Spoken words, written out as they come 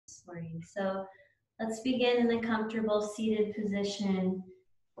morning. So let's begin in a comfortable seated position.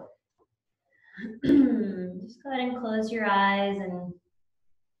 Just go ahead and close your eyes and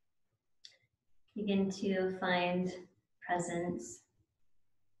begin to find presence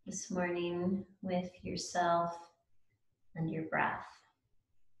this morning with yourself and your breath.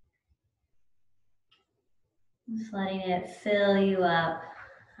 Just letting it fill you up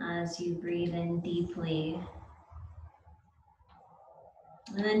as you breathe in deeply.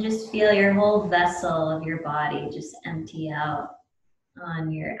 And then just feel your whole vessel of your body just empty out on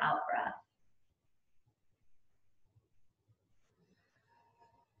your out breath.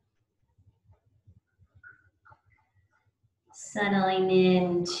 Settling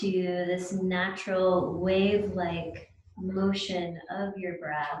into this natural wave-like motion of your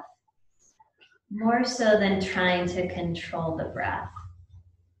breath, more so than trying to control the breath.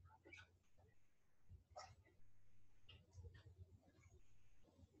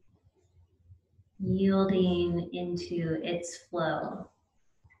 Yielding into its flow.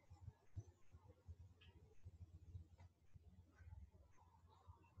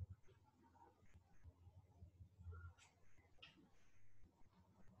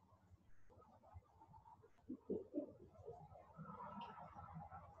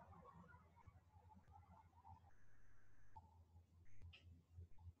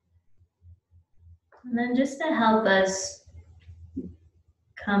 And then just to help us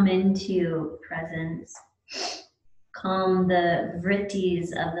come into presence, calm the vrittis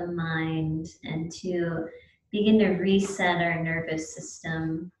of the mind, and to begin to reset our nervous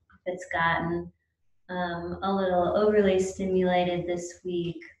system if it's gotten a little overly stimulated this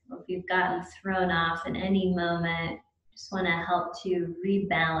week, or if you've gotten thrown off in any moment. Just want to help to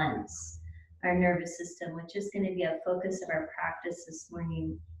rebalance our nervous system, which is going to be a focus of our practice this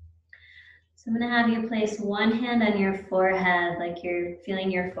morning. So I'm going to have you place one hand on your forehead, like you're feeling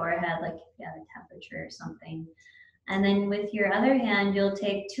your forehead, like you have a temperature or something. And then with your other hand, you'll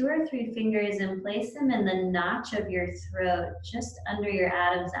take 2 or 3 fingers and place them in the notch of your throat, just under your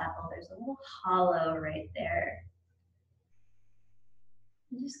Adam's apple. There's a little hollow right there.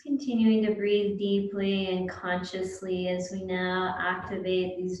 And just continuing to breathe deeply and consciously as we now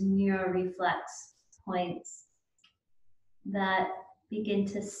activate these neuroreflex points that begin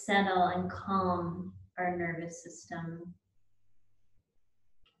to settle and calm our nervous system,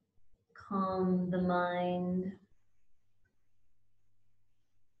 calm the mind.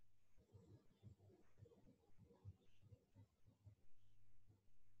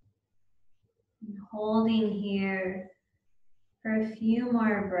 And holding here for a few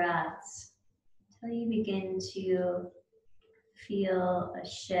more breaths until you begin to feel a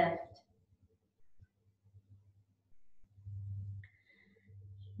shift.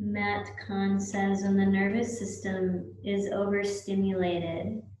 Matt Kahn says when the nervous system is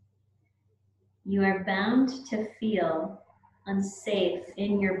overstimulated, you are bound to feel unsafe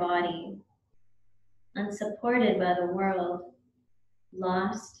in your body, unsupported by the world,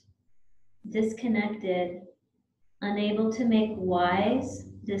 lost, disconnected, unable to make wise,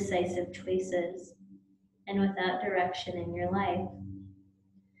 decisive choices, and without direction in your life.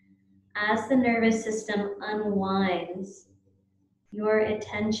 As the nervous system unwinds, your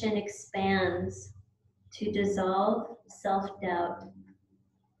attention expands to dissolve self-doubt,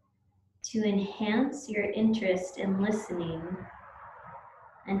 to enhance your interest in listening,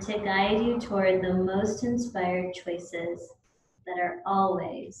 and to guide you toward the most inspired choices that are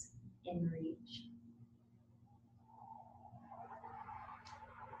always in reach.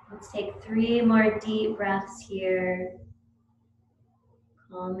 Let's take 3 more deep breaths here,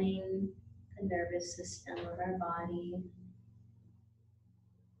 calming the nervous system of our body,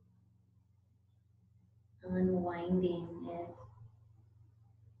 unwinding it.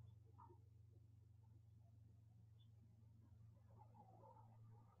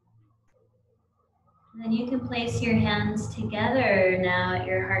 And then you can place your hands together now at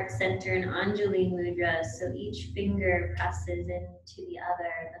your heart center in Anjali Mudra. So each finger presses into the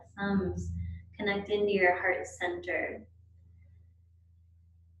other. The thumbs connect into your heart center.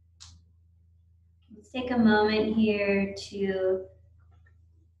 Let's take a moment here to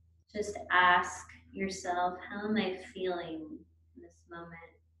just ask yourself, how am I feeling in this moment?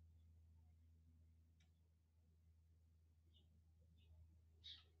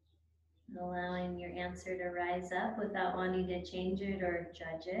 Allowing your answer to rise up without wanting to change it or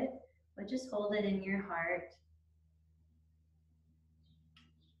judge it, but just hold it in your heart.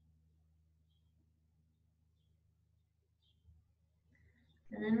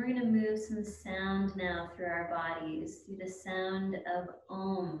 And then we're going to move some sound now through our bodies, through the sound of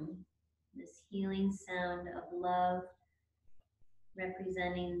Om, this healing sound of love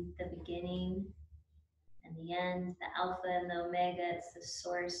representing the beginning and the end, the Alpha and the Omega. It's the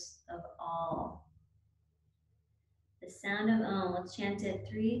source of all. The sound of Om, let's chant it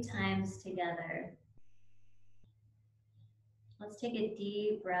 3 times together. Let's take a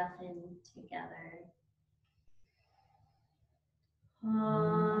deep breath in together.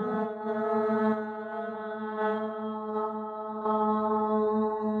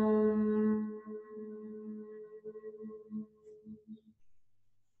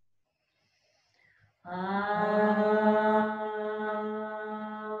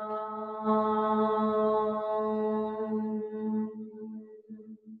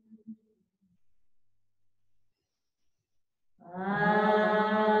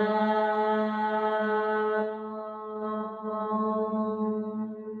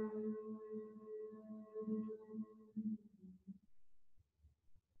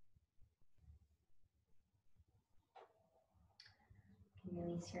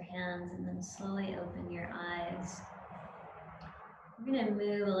 Release your hands and then slowly open your eyes. We're going to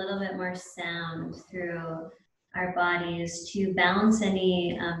move a little bit more sound through our bodies to balance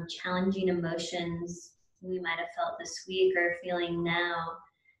any challenging emotions we might have felt this week or feeling now.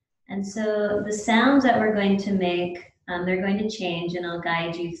 And so the sounds that we're going to make, they're going to change, and I'll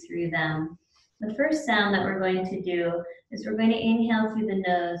guide you through them. The first sound that we're going to do is we're going to inhale through the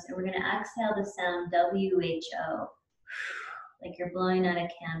nose, and we're going to exhale the sound WHO, like you're blowing out a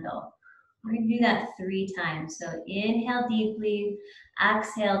candle. We're going to do that 3 times. So inhale deeply,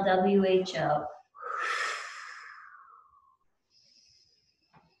 exhale WHO.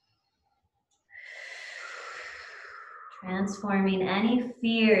 Transforming any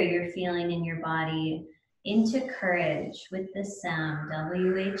fear you're feeling in your body into courage with this sound,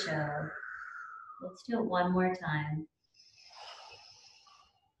 WHO. Let's do it one more time.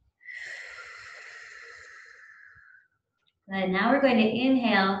 Good. Now we're going to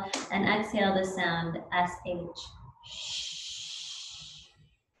inhale and exhale the sound SH.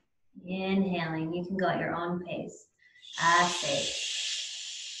 Inhaling, you can go at your own pace. SH.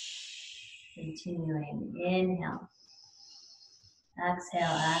 Continuing, inhale.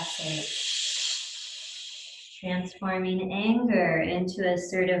 Exhale, SH. Transforming anger into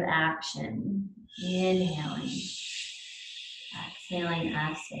assertive action. Inhaling. Exhaling,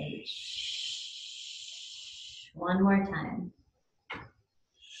 SH. One more time.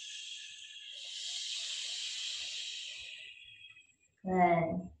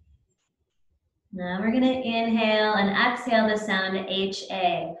 Good. Now we're going to inhale and exhale the sound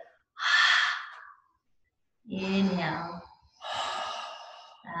HA. Inhale.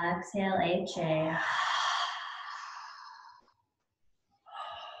 Exhale, HA.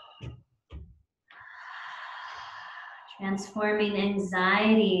 Transforming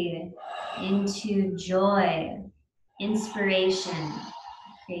anxiety into joy, inspiration,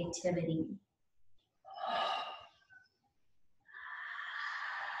 creativity.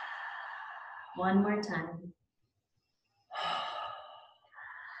 One more time.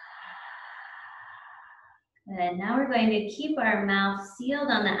 Good. Now we're going to keep our mouth sealed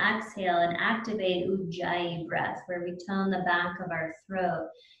on the exhale and activate Ujjayi breath, where we tone the back of our throat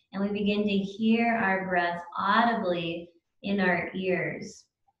and we begin to hear our breath audibly in our ears.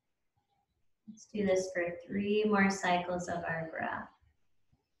 Let's do this for 3 more cycles of our breath.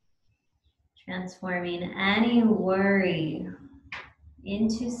 Transforming any worry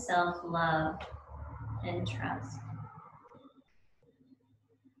into self-love and trust.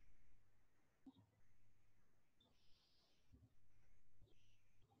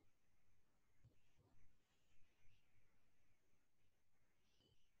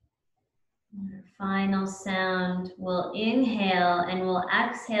 Our final sound, we'll inhale and we'll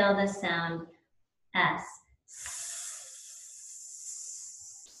exhale the sound S.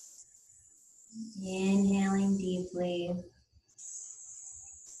 Inhaling deeply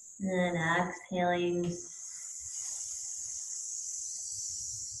and exhaling.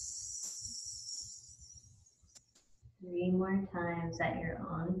 3 more times at your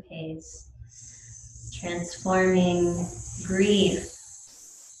own pace. Transforming grief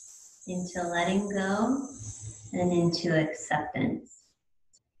into letting go and into acceptance.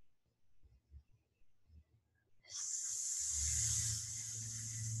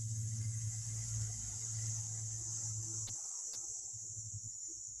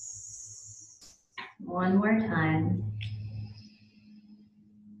 One more time.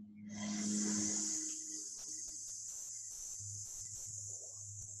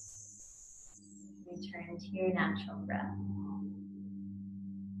 Return to your natural breath.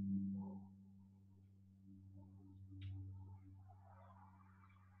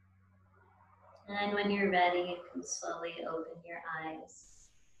 then when you're ready, you can slowly open your eyes.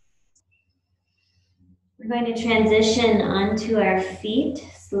 We're going to transition onto our feet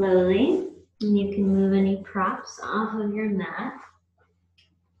slowly, and you can move any props off of your mat.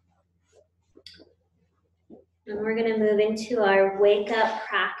 And we're going to move into our wake up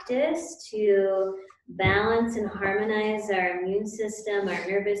practice to balance and harmonize our immune system, our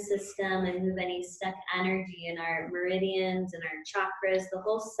nervous system, and move any stuck energy in our meridians and our chakras, the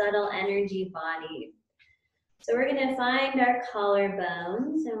whole subtle energy body. So we're going to find our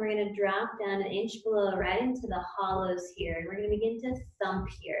collarbones, and we're going to drop down 1 inch below right into the hollows here. And we're going to begin to thump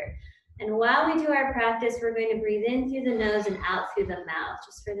here. And while we do our practice, we're going to breathe in through the nose and out through the mouth,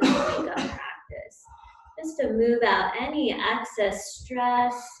 just for this wake up practice. Just to move out any excess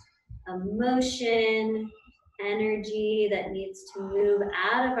stress, emotion, energy that needs to move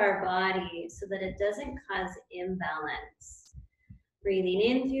out of our body so that it doesn't cause imbalance. Breathing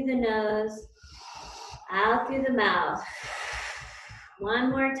in through the nose, out through the mouth. One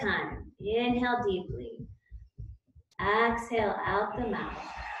more time. Inhale deeply. Exhale out the mouth.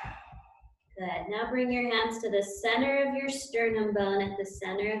 Good. Now bring your hands to the center of your sternum bone at the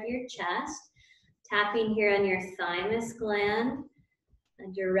center of your chest. Tapping here on your thymus gland.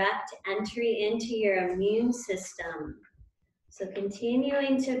 A direct entry into your immune system. So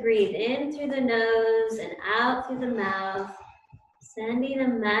continuing to breathe in through the nose and out through the mouth. Sending a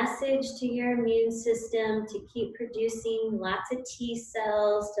message to your immune system to keep producing lots of T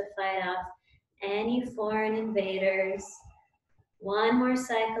cells to fight off any foreign invaders. One more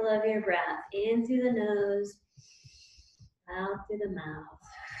cycle of your breath. In through the nose, out through the mouth.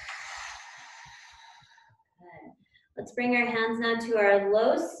 Good. Let's bring our hands now to our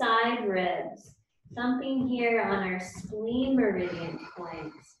low side ribs. Thumping here on our spleen meridian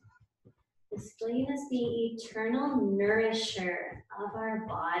points. The spleen is the eternal nourisher of our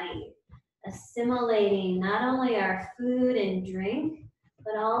body, assimilating not only our food and drink,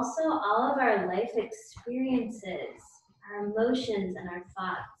 but also all of our life experiences, our emotions and our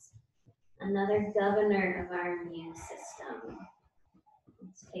thoughts. Another governor of our immune system.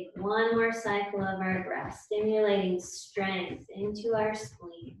 Let's take one more cycle of our breath, stimulating strength into our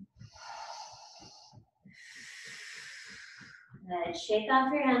spleen. Good. Shake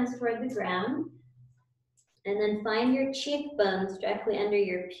off your hands toward the ground. And then find your cheekbones directly under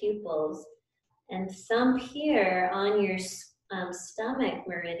your pupils. And thump here on your stomach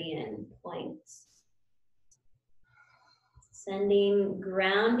meridian points. Sending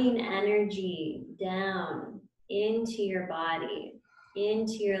grounding energy down into your body,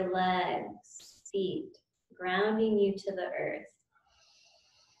 into your legs, feet, grounding you to the earth.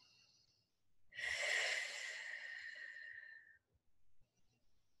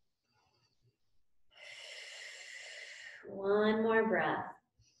 One more breath.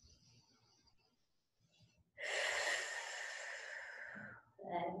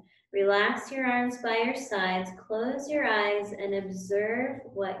 Good. Relax your arms by your sides, close your eyes, and observe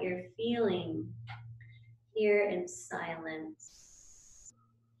what you're feeling here in silence.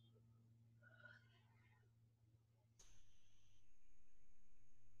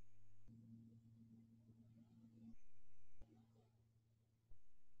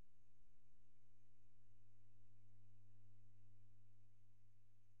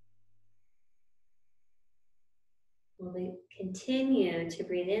 We'll continue to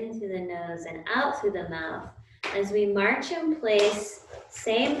breathe in through the nose and out through the mouth as we march in place,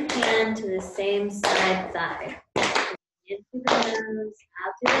 same hand to the same side thigh. In through the nose,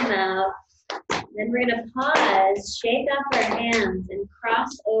 out through the mouth. Then we're going to pause, shake off our hands, and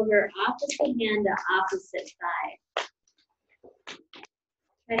cross over opposite hand to opposite thigh.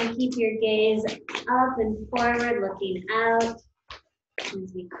 Try to keep your gaze up and forward, looking out.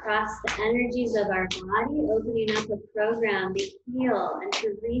 As we cross the energies of our body, opening up a program to heal and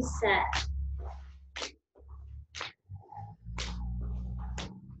to reset.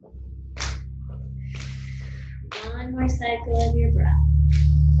 One more cycle of your breath.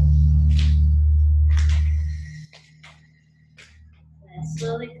 And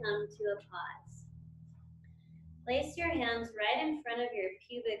slowly come to a pause. Place your hands right in front of your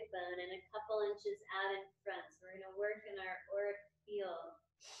pubic bone and a couple inches out in front. So we're going to work in our auric field.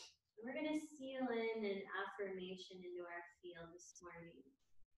 We're going to seal in an affirmation into our field this morning.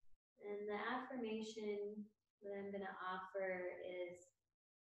 And the affirmation that I'm going to offer is,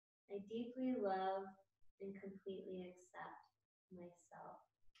 I deeply love and completely accept myself.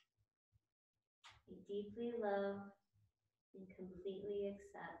 I deeply love and completely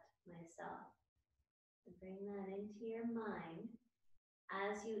accept myself. So bring that into your mind.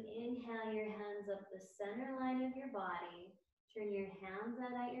 As you inhale your hands up the center line of your body, Turn your hands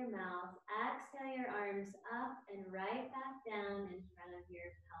out at your mouth. Exhale your arms up and right back down in front of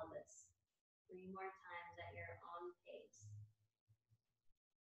your pelvis. 3 more times at your own pace.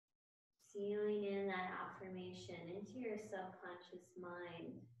 Sealing in that affirmation into your subconscious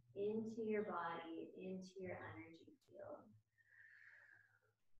mind, into your body, into your energy field.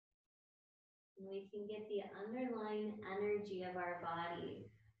 And we can get the underlying energy of our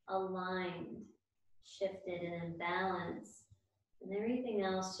body aligned, shifted, and in balance. And everything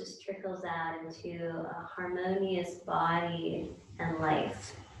else just trickles out into a harmonious body and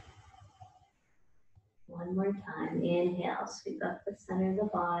life. One more time. Inhale, sweep up the center of the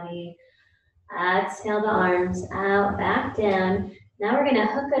body. Exhale the arms out, back down. Now we're going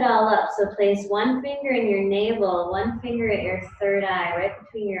to hook it all up. So place one finger in your navel, one finger at your third eye, right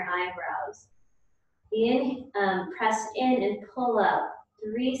between your eyebrows. Press in and pull up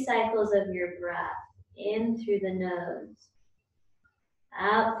 3 cycles of your breath. In through the nose,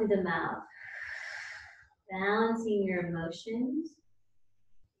 out through the mouth. Balancing your emotions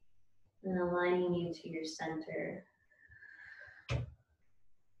and aligning you to your center.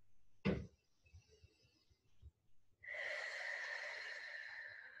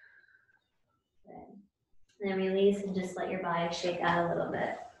 And then release and just let your body shake out a little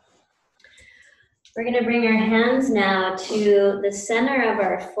bit. We're going to bring our hands now to the center of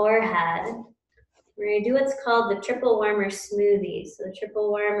our forehead. We're going to do what's called the triple warmer smoothie. So the triple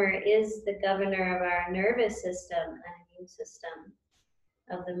warmer is the governor of our nervous system and immune system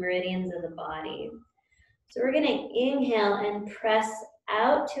of the meridians of the body. So we're going to inhale and press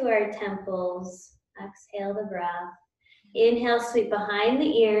out to our temples. Exhale the breath. Inhale, sweep behind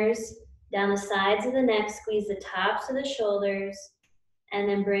the ears, down the sides of the neck, squeeze the tops of the shoulders, and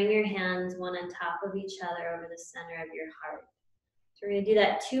then bring your hands one on top of each other over the center of your heart. So we're going to do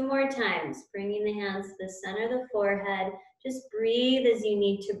that 2 more times, bringing the hands to the center of the forehead. Just breathe as you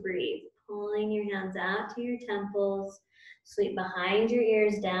need to breathe, pulling your hands out to your temples, sweep behind your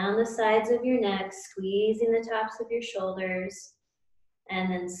ears, down the sides of your neck, squeezing the tops of your shoulders,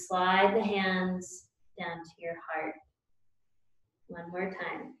 and then slide the hands down to your heart. 1 more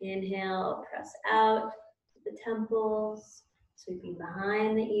time. Inhale, press out to the temples, sweeping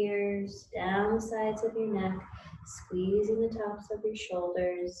behind the ears, down the sides of your neck, squeezing the tops of your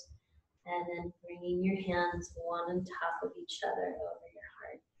shoulders, and then bringing your hands one on top of each other over your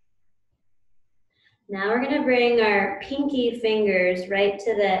heart. Now we're going to bring our pinky fingers right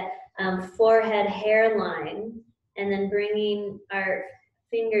to the forehead hairline, and then bringing our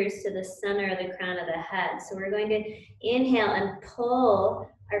fingers to the center of the crown of the head. So we're going to inhale and pull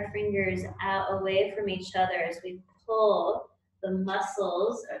our fingers out away from each other as we pull the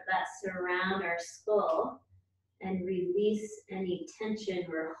muscles that surround our skull and release any tension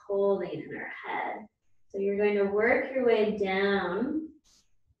we're holding in our head. So you're going to work your way down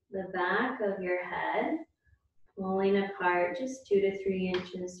the back of your head, pulling apart just 2 to 3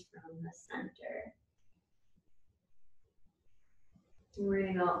 inches from the center. We're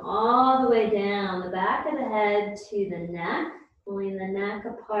going to go all the way down the back of the head to the neck, pulling the neck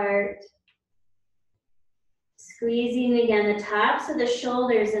apart, squeezing again the tops of the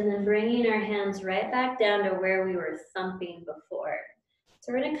shoulders, and then bringing our hands right back down to where we were thumping before.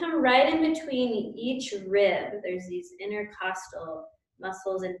 So we're going to come right in between each rib. There's these intercostal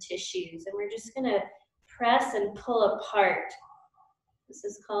muscles and tissues, and we're just going to press and pull apart. This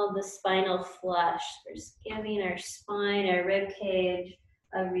is called the spinal flush. We're just giving our spine, our rib cage,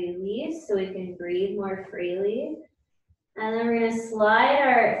 a release so we can breathe more freely. And then we're going to slide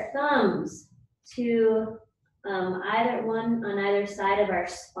our thumbs to either one on either side of our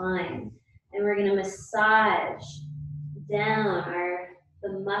spine. And we're going to massage down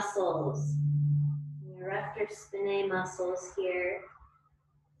the muscles, the erector spinae muscles here.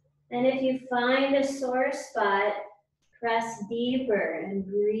 And if you find a sore spot, press deeper and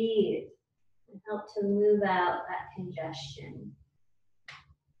breathe and help to move out that congestion.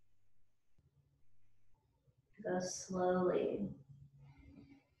 Go slowly.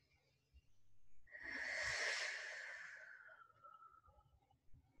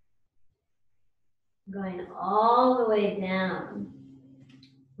 Going all the way down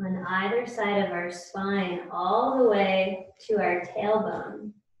on either side of our spine, all the way to our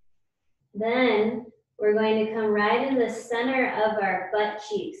tailbone. Then we're going to come right in the center of our butt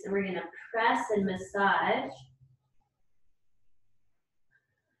cheeks, and we're going to press and massage.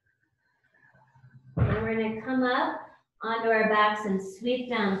 And we're going to come up onto our backs and sweep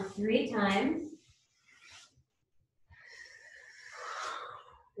down 3 times.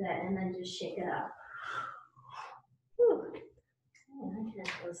 Good, and then just shake it up. Whew. Yeah, that kind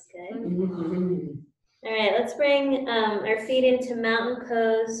of feels good. All right, let's bring our feet into mountain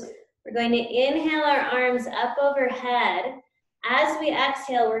pose. We're going to inhale our arms up overhead. As we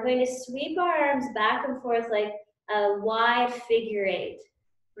exhale, we're going to sweep our arms back and forth like a wide figure eight.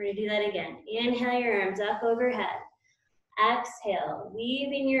 We're going to do that again. Inhale your arms up overhead. Exhale,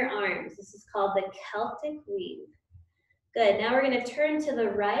 weaving your arms. This is called the Celtic weave. Good, now we're going to turn to the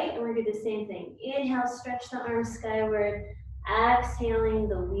right and we're going to do the same thing. Inhale, stretch the arms skyward. Exhaling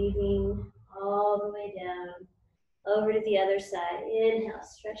the weaving all the way down. Over to the other side. Inhale,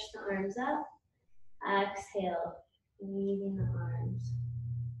 stretch the arms up. Exhale, weaving the arms.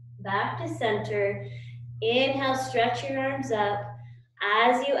 Back to center. Inhale, stretch your arms up.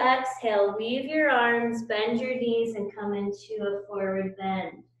 As you exhale, weave your arms, bend your knees, and come into a forward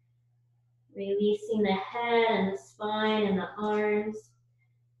bend. Releasing the head and the spine and the arms.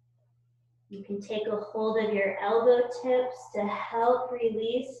 You can take a hold of your elbow tips to help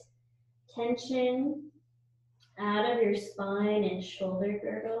release tension out of your spine and shoulder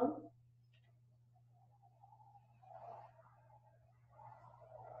girdle.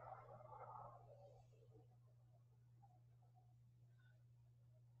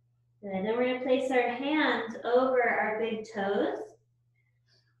 Good. Then we're going to place our hands over our big toes.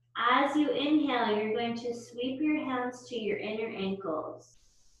 As you inhale, you're going to sweep your hands to your inner ankles,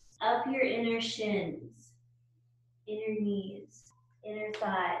 up your inner shins, inner knees, inner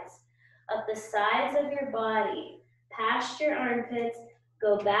thighs, up the sides of your body, past your armpits,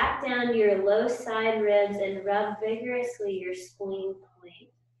 go back down to your low side ribs and rub vigorously your spleen point.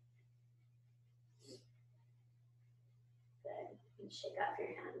 Good. And shake off your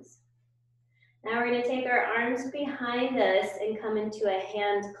hands. Now we're going to take our arms behind us and come into a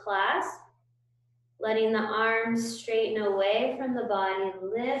hand clasp, letting the arms straighten away from the body,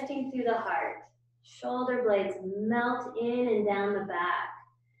 lifting through the heart. Shoulder blades melt in and down the back.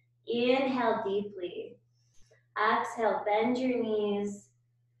 Inhale deeply. Exhale, bend your knees.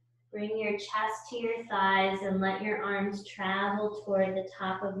 Bring your chest to your thighs and let your arms travel toward the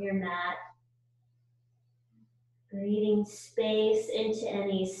top of your mat. Breathing space into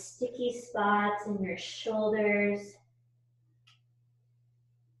any sticky spots in your shoulders.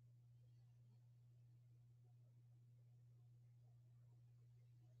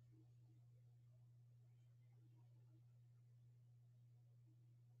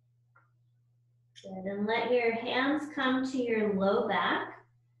 Good, and let your hands come to your low back.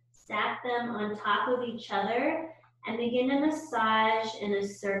 Stack them on top of each other and begin to massage in a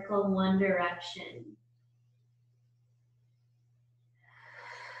circle one direction.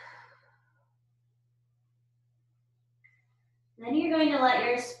 Then you're going to let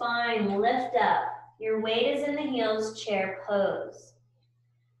your spine lift up. Your weight is in the heels, chair pose.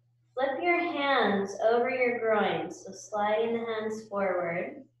 Flip your hands over your groins, so sliding the hands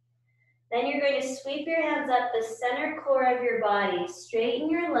forward. Then you're going to sweep your hands up the center core of your body. Straighten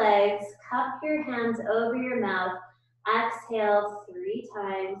your legs, cup your hands over your mouth. Exhale 3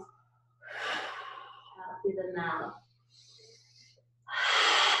 times. Out through the mouth.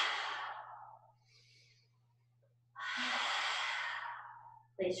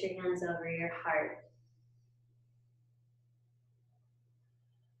 Place your hands over your heart.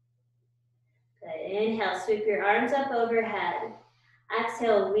 Good. Inhale, sweep your arms up overhead.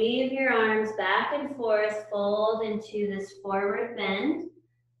 Exhale, weave your arms back and forth, fold into this forward bend.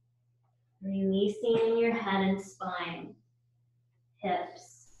 Releasing in your head and spine.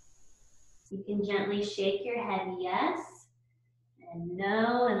 Hips. You can gently shake your head yes and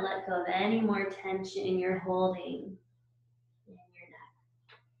no and let go of any more tension you're holding.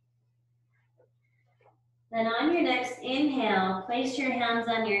 Then on your next inhale, place your hands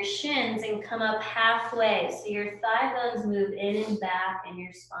on your shins and come up halfway. So your thigh bones move in and back and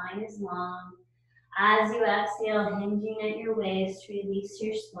your spine is long. As you exhale, hinging at your waist, release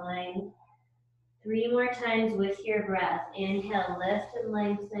your spine. 3 more times with your breath. Inhale, lift and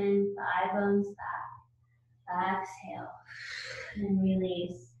lengthen, thigh bones back. Exhale and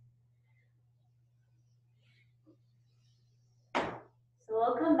release. So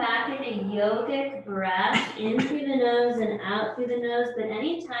we'll come back in a yogic breath in through the nose and out through the nose, but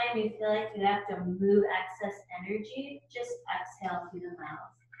anytime you feel like you have to move excess energy, just exhale through the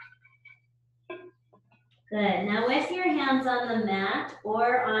mouth. Good, now with your hands on the mat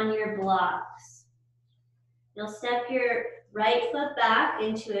or on your blocks, you'll step your right foot back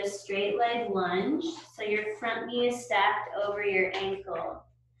into a straight leg lunge, so your front knee is stacked over your ankle.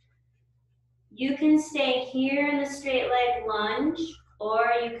 You can stay here in the straight leg lunge,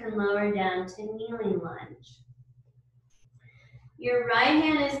 or you can lower down to kneeling lunge. Your right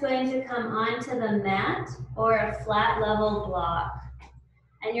hand is going to come onto the mat or a flat level block.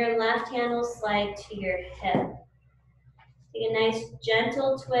 and your left hand will slide to your hip. Take a nice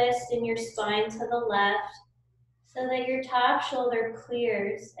gentle twist in your spine to the left so that your top shoulder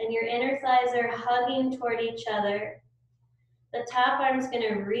clears and your inner thighs are hugging toward each other. The top arm is going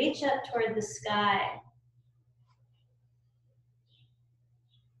to reach up toward the sky.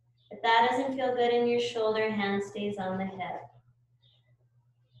 If that doesn't feel good in your shoulder, hand stays on the hip.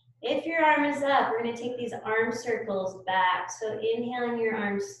 If your arm is up, we're going to take these arm circles back. So inhaling your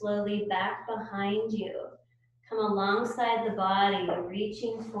arms slowly back behind you. Come alongside the body,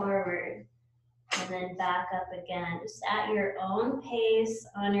 reaching forward, and then back up again. Just at your own pace,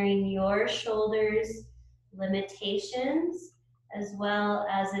 honoring your shoulders' limitations, as well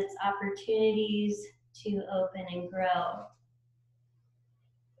as its opportunities to open and grow.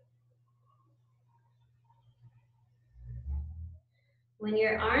 When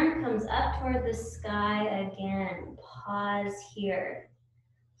your arm comes up toward the sky again, pause here.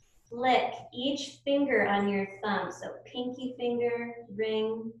 Flick each finger on your thumb. So pinky finger,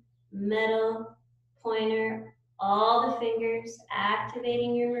 ring, middle, pointer, all the fingers,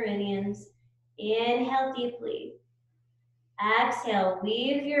 activating your meridians. Inhale deeply. Exhale,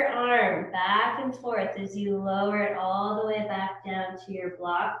 weave your arm back and forth as you lower it all the way back down to your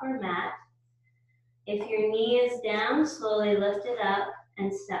block or mat. If your knee is down, slowly lift it up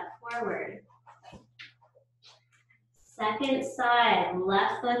and step forward. Second side,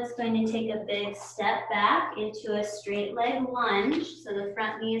 left foot's going to take a big step back into a straight leg lunge, so the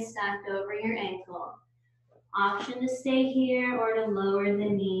front knee is stacked over your ankle. Option to stay here or to lower the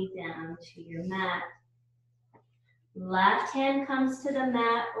knee down to your mat. Left hand comes to the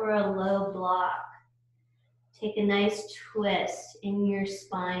mat or a low block. Take a nice twist in your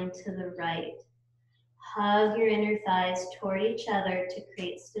spine to the right. Hug your inner thighs toward each other to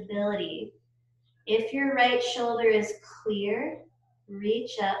create stability. If your right shoulder is clear,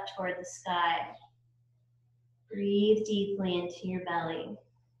 reach up toward the sky. Breathe deeply into your belly.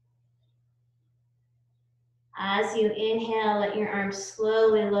 As you inhale, let your arms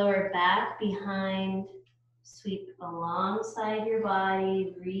slowly lower back behind, sweep alongside your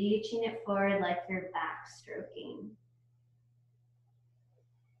body, reaching it forward like you're backstroking.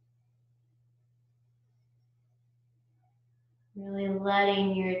 Really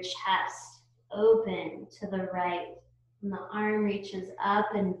letting your chest open to the right, and the arm reaches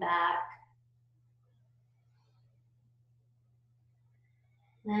up and back.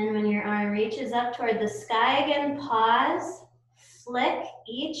 Then when your arm reaches up toward the sky again, pause, flick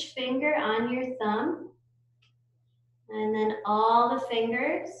each finger on your thumb, and then all the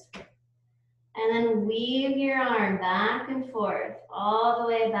fingers, and then weave your arm back and forth, all the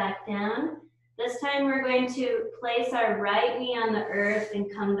way back down. This time we're going to place our right knee on the earth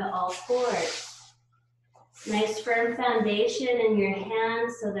and come to all fours. Nice firm foundation in your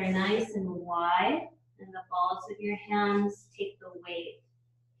hands so they're nice and wide, and the balls of your hands take the weight.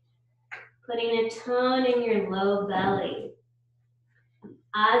 Putting a tone in your low belly.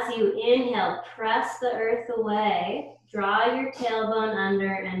 As you inhale, press the earth away, draw your tailbone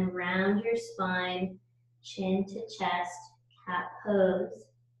under and round your spine, chin to chest, cat pose.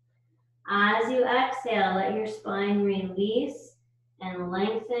 As you exhale, let your spine release and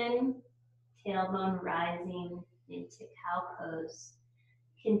lengthen, tailbone rising into cow pose.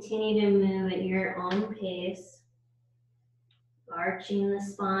 Continue to move at your own pace, arching the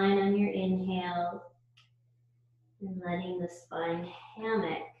spine on your inhale and letting the spine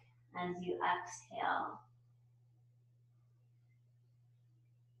hammock as you exhale.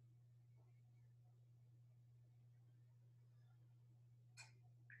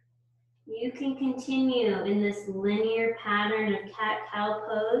 You can continue in this linear pattern of cat-cow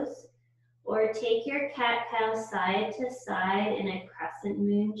pose, or take your cat-cow side to side in a crescent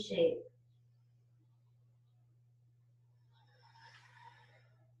moon shape.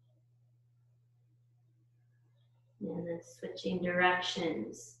 And then switching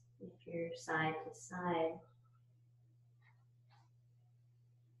directions if you're side to side.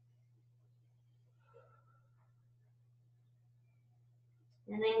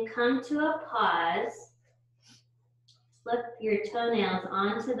 And then come to a pause. Flip your toenails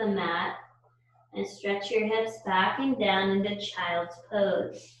onto the mat and stretch your hips back and down into child's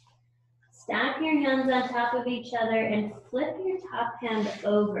pose. Stack your hands on top of each other and flip your top hand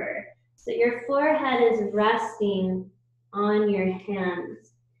over so your forehead is resting on your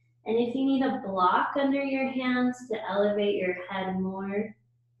hands. And if you need a block under your hands to elevate your head more,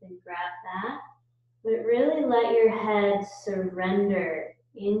 then grab that. But really let your head surrender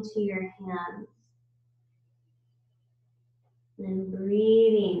into your hands. And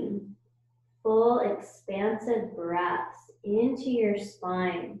breathing full expansive breaths into your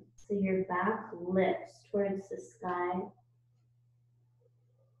spine so your back lifts towards the sky.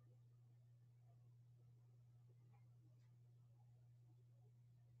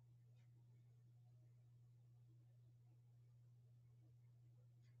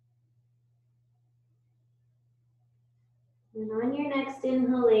 And on your next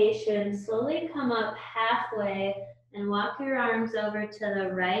inhalation, slowly come up halfway and walk your arms over to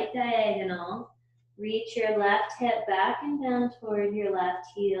the right diagonal. Reach your left hip back and down toward your left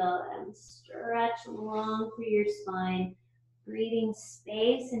heel and stretch long through your spine, breathing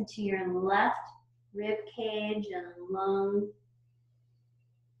space into your left rib cage and lung,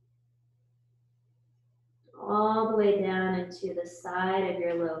 all the way down into the side of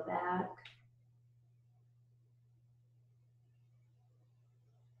your low back.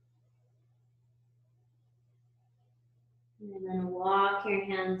 And then walk your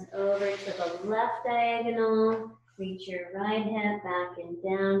hands over to the left diagonal. Reach your right hip back and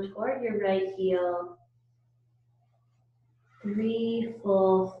down toward your right heel. 3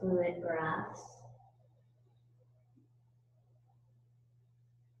 full fluid breaths.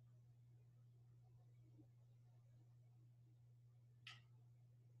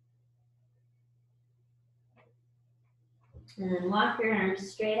 And then walk your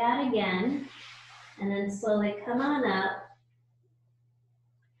arms straight out again. And then slowly come on up.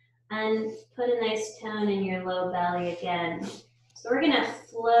 And put a nice tone in your low belly again. So we're going to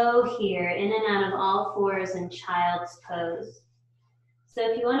flow here in and out of all fours in child's pose. So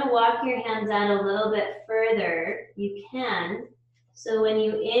if you want to walk your hands out a little bit further, you can. So when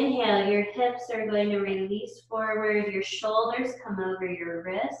you inhale, your hips are going to release forward, your shoulders come over your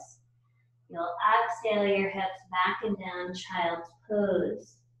wrists. You'll exhale your hips back and down, child's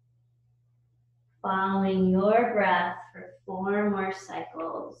pose. Following your breath for 4 more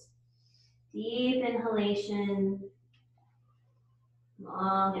cycles. Deep inhalation,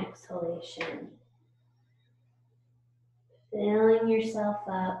 long exhalation. Filling yourself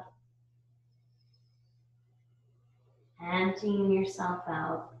up, emptying yourself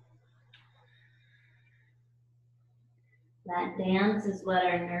out. That dance is what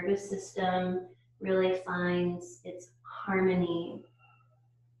our nervous system really finds its harmony.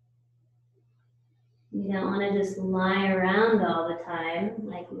 You don't want to just lie around all the time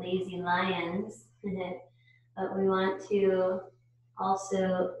like lazy lions, but we want to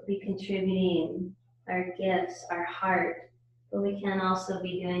also be contributing our gifts, our heart, but we can't also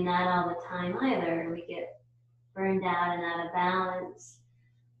be doing that all the time either. We get burned out and out of balance.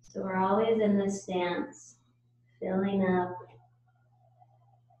 So we're always in this dance, filling up,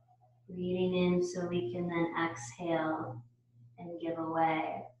 breathing in so we can then exhale and give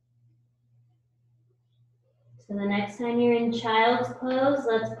away. So the next time you're in child's pose,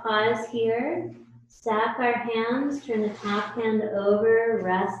 let's pause here. Stack our hands, turn the top hand over,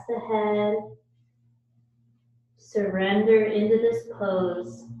 rest the head. Surrender into this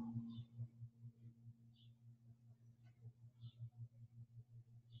pose.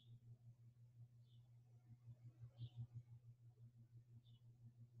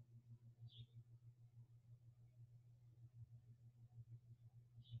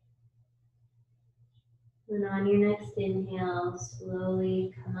 And on your next inhale,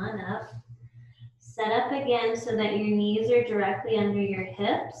 slowly come on up. Set up again so that your knees are directly under your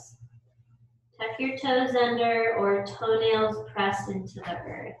hips. Tuck your toes under or toenails pressed into the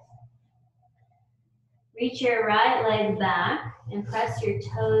earth. Reach your right leg back and press your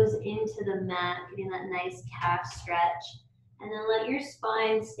toes into the mat, getting that nice calf stretch. And then let your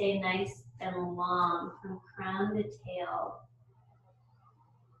spine stay nice and long from crown to tail.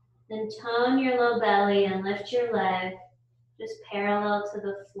 Then tone your low belly and lift your leg just parallel to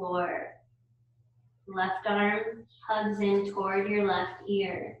the floor. Left arm hugs in toward your left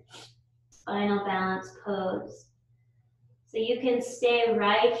ear. Spinal balance pose. So you can stay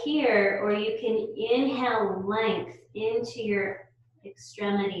right here, or you can inhale length into your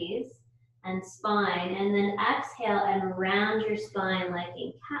extremities and spine, and then exhale and round your spine like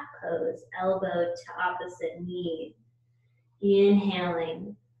in cat pose, elbow to opposite knee.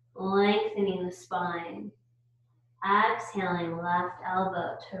 Inhaling, lengthening the spine. Exhaling, left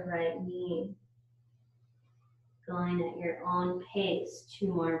elbow to right knee. Going at your own pace, 2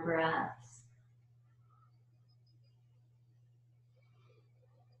 more breaths.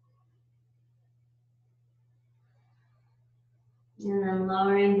 And then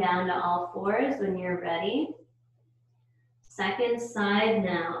lowering down to all fours when you're ready. Second side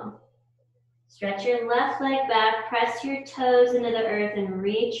now. Stretch your left leg back, press your toes into the earth and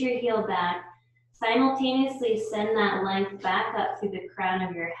reach your heel back. Simultaneously send that length back up through the crown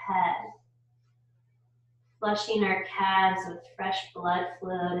of your head. flushing our calves with fresh blood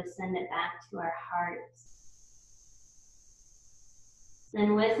flow to send it back to our hearts.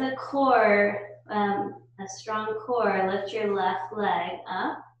 Then with a core, a strong core, lift your left leg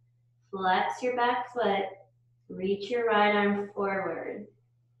up, flex your back foot, reach your right arm forward.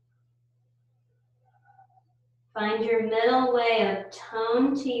 Find your middle way of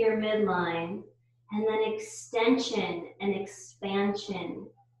tone to your midline, and then extension and expansion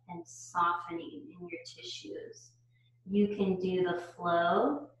and softening in your tissues. You can do the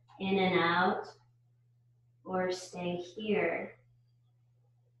flow in and out, or stay here.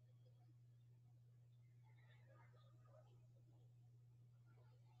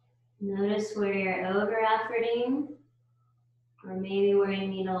 Notice where you're over-efforting, or maybe where you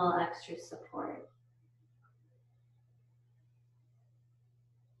need a little extra support.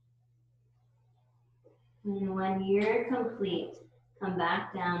 And when you're complete, come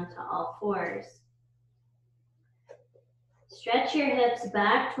back down to all fours. Stretch your hips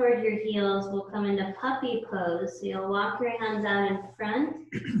back toward your heels. We'll come into puppy pose. So you'll walk your hands out in front.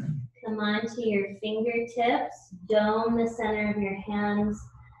 Come onto your fingertips. Dome the center of your hands.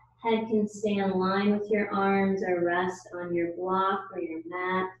 Head can stay in line with your arms or rest on your block or your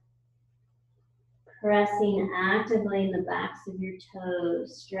mat. Pressing actively in the backs of your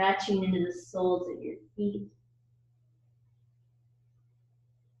toes, stretching into the soles of your feet.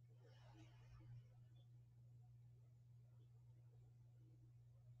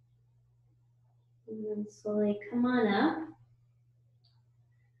 And then slowly come on up.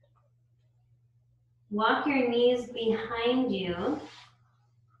 Walk your knees behind you.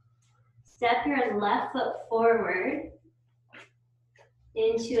 Step your left foot forward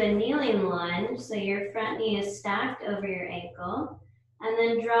into a kneeling lunge, so your front knee is stacked over your ankle. And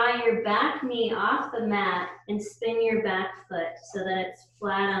then draw your back knee off the mat and spin your back foot so that it's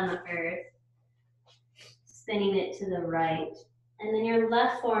flat on the earth, spinning it to the right. And then your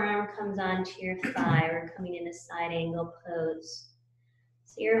left forearm comes onto your thigh. We're coming in a side angle pose.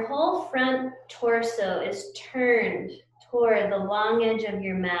 So your whole front torso is turned toward the long edge of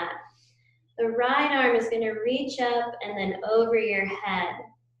your mat. The right arm is going to reach up and then over your head.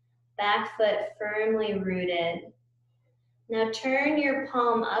 Back foot firmly rooted. Now turn your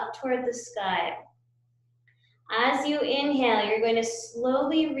palm up toward the sky. As you inhale, you're going to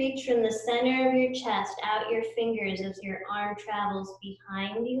slowly reach from the center of your chest out your fingers as your arm travels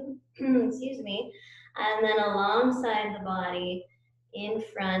behind you, excuse me, and then alongside the body, in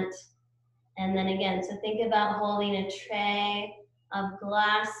front, and then again. So think about holding a tray of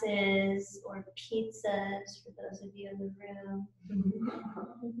glasses or pizzas for those of you in the room.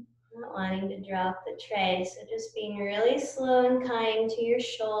 Not wanting to drop the tray, so just being really slow and kind to your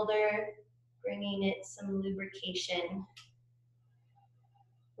shoulder, bringing it some lubrication.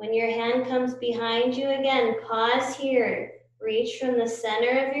 When your hand comes behind you again, pause here. Reach from the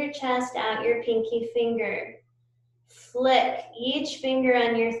center of your chest out your pinky finger. Flick each finger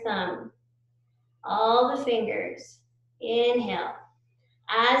on your thumb. All the fingers. Inhale.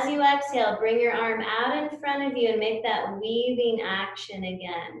 As you exhale, bring your arm out in front of you and make that weaving action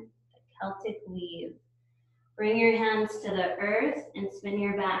again. Celtic weave. Bring your hands to the earth and spin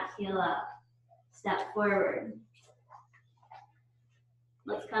your back heel up. Step forward.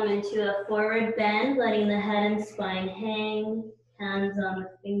 Let's come into a forward bend, letting the head and spine hang. Hands on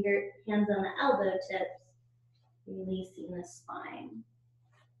the elbow tips, releasing the spine.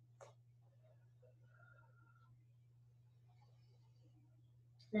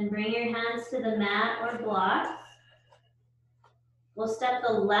 Then bring your hands to the mat or blocks. We'll step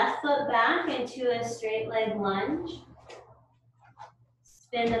the left foot back into a straight leg lunge.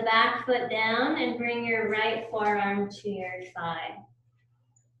 Spin the back foot down and bring your right forearm to your thigh.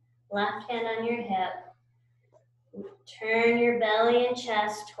 Left hand on your hip. Turn your belly and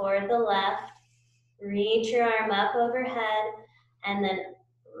chest toward the left. Reach your arm up overhead and then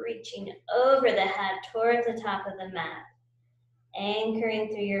reaching over the head towards the top of the mat. Anchoring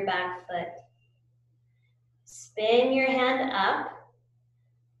through your back foot. Spin your hand up.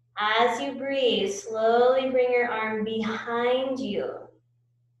 As you breathe, slowly bring your arm behind you.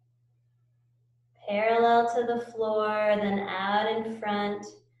 Parallel to the floor, then out in front.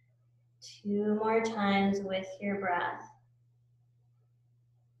 2 more times with your breath.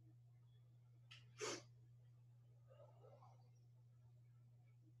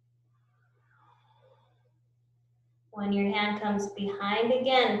 When your hand comes behind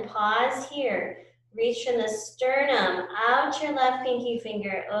again, pause here. Reach from the sternum, out your left pinky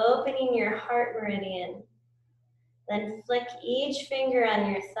finger, opening your heart meridian. Then flick each finger on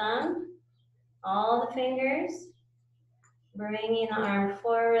your thumb, all the fingers. Bringing the arm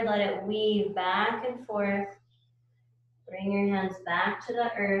forward, let it weave back and forth. Bring your hands back to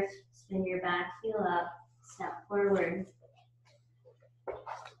the earth, spin your back heel up, step forward.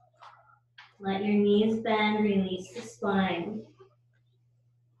 Let your knees bend, release the spine.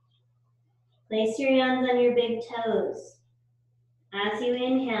 Place your hands on your big toes. As you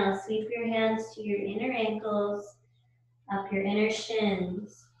inhale, sweep your hands to your inner ankles, up your inner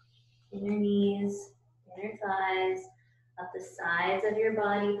shins, inner knees, inner thighs, up the sides of your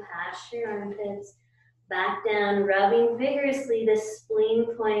body, past your armpits, back down, rubbing vigorously the spleen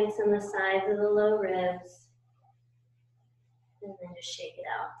points on the sides of the low ribs. And then just shake it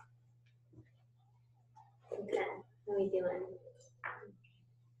out. Okay, how are we doing?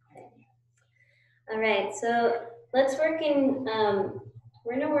 Okay. All right, so let's work in,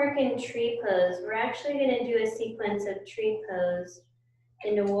 we're gonna work in tree pose. We're actually gonna do a sequence of tree pose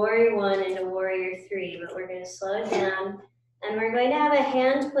into warrior one, into warrior three, but we're gonna slow it down. And we're going to have a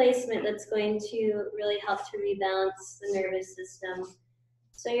hand placement that's going to really help to rebalance the nervous system.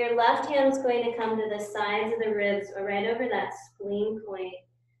 So your left hand is going to come to the sides of the ribs or right over that spleen point.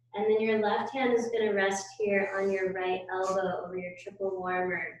 And then your left hand is going to rest here on your right elbow over your triple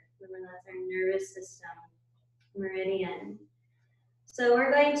warmer. Remember, that's our nervous system meridian. So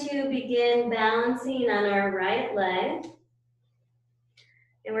we're going to begin balancing on our right leg.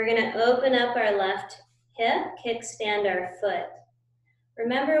 And we're going to open up our left hip, kickstand our foot.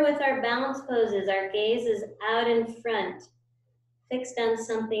 Remember, with our balance poses, our gaze is out in front, fixed on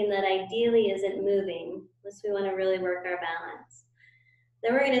something that ideally isn't moving, unless we want to really work our balance.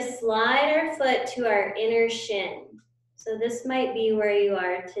 Then we're going to slide our foot to our inner shin. So this might be where you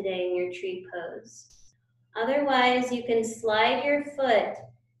are today in your tree pose. Otherwise, you can slide your foot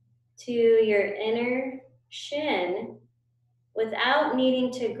to your inner shin without needing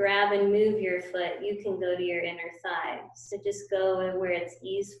to grab and move your foot. You can go to your inner thigh. So just go where it's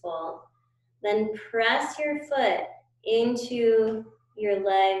easeful. Then press your foot into your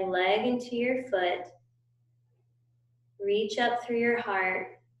leg, leg into your foot. Reach up through your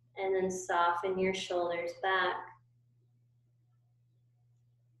heart and then soften your shoulders back.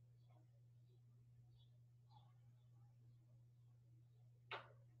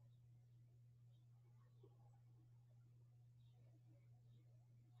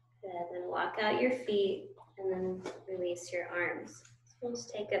 Good, then walk out your feet and then release your arms. So we'll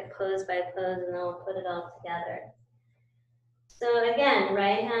just take it pose by pose and then we'll put it all together. So again,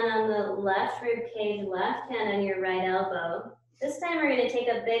 right hand on the left rib cage, left hand on your right elbow. This time we're going to take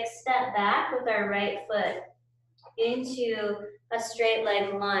a big step back with our right foot into a straight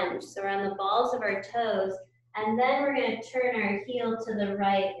leg lunge. So we're on the balls of our toes, and then we're going to turn our heel to the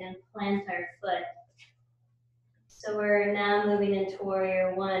right and plant our foot. So we're now moving into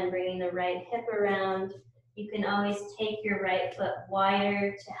warrior one, bringing the right hip around. You can always take your right foot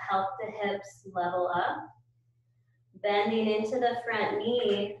wider to help the hips level up. Bending into the front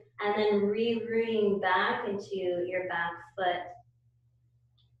knee, and then re-rooting back into your back foot.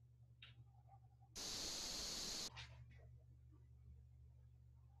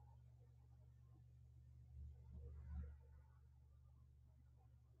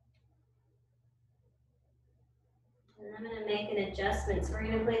 And I'm going to make an adjustment. So we're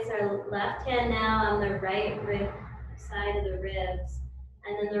going to place our left hand now on the right rib side of the ribs,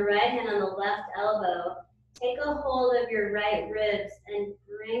 and then the right hand on the left elbow. Take a hold of your right ribs and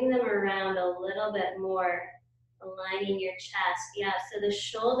bring them around a little bit more, aligning your chest. Yeah, so the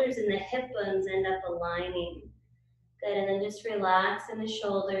shoulders and the hip bones end up aligning. Good, and then just relax in the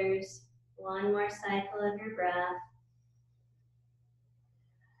shoulders. One more cycle of your breath.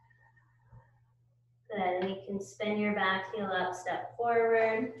 Good, and you can spin your back heel up, step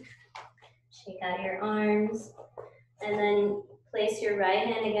forward. Shake out your arms. And then place your right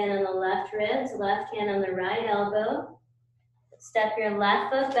hand again on the left ribs, left hand on the right elbow. Step your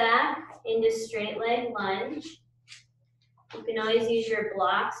left foot back into straight leg lunge. You can always use your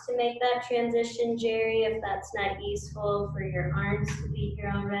blocks to make that transition, Jerry, if that's not easeful for your arms to be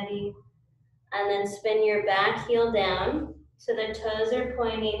here already. And then spin your back heel down so the toes are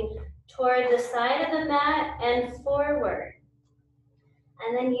pointing toward the side of the mat and forward.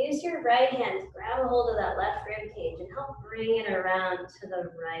 And then use your right hand to grab a hold of that left rib cage and help bring it around to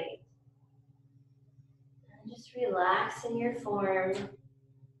the right. And just relax in your form.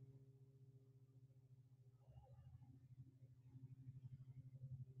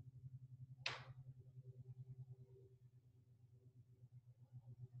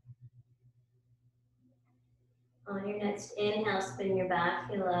 On your next inhale, spin your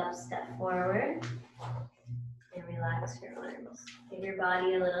back heel up, step forward, and relax your arms. Give your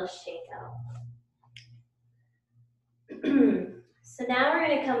body a little shake out. So now we're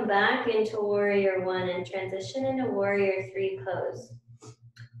going to come back into Warrior One and transition into Warrior Three pose.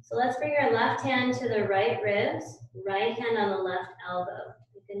 So let's bring our left hand to the right ribs, right hand on the left elbow.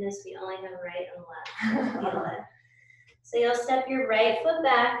 Thank goodness we only have right and left. Feel it. So you'll step your right foot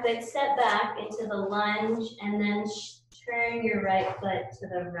back, big step back into the lunge, and then turn your right foot to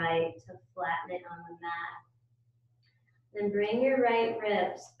the right to flatten it on the mat. Then bring your right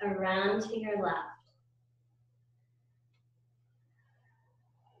ribs around to your left.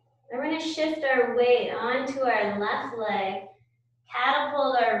 Then we're going to shift our weight onto our left leg,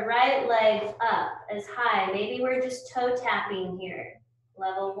 catapult our right leg up as high. Maybe we're just toe tapping here,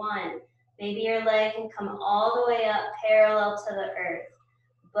 level 1. Maybe your leg can come all the way up parallel to the earth.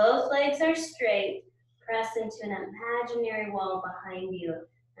 Both legs are straight. Press into an imaginary wall behind you,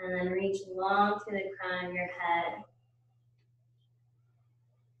 and then reach long to the crown of your head.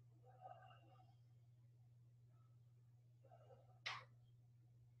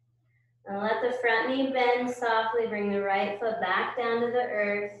 And let the front knee bend softly. Bring the right foot back down to the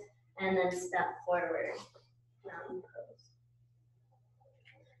earth, and then step forward. Mountain pose.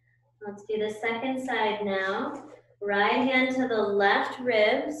 Let's do the second side now. Right hand to the left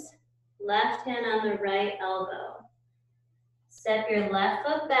ribs, left hand on the right elbow. Step your left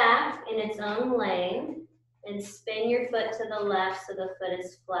foot back in its own lane and spin your foot to the left so the foot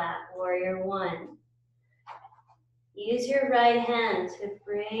is flat. Warrior One. Use your right hand to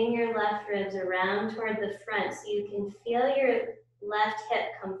bring your left ribs around toward the front so you can feel your left hip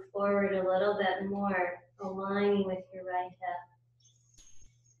come forward a little bit more, aligning with your right hip.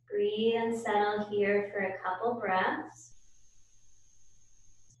 Breathe and settle here for a couple breaths.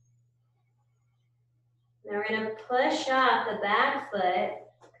 Now we're going to push off the back foot,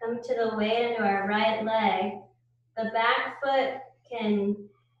 come to the weight into our right leg. The back foot can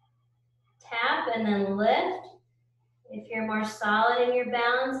tap and then lift. If you're more solid in your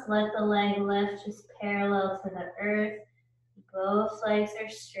balance, let the leg lift just parallel to the earth. Both legs are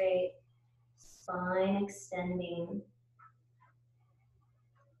straight, spine extending.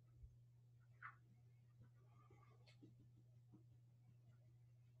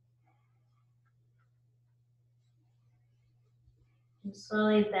 And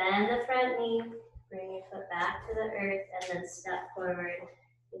slowly bend the front knee, bring your foot back to the earth, and then step forward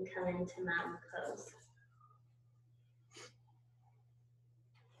and come into mountain pose.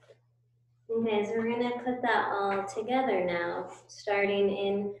 Okay, so we're going to put that all together now, starting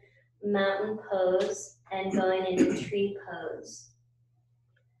in mountain pose and going into tree pose.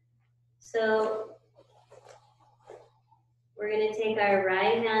 So we're going to take our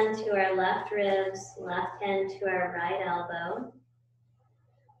right hand to our left ribs, left hand to our right elbow.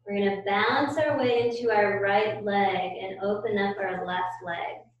 We're going to balance our weight into our right leg and open up our left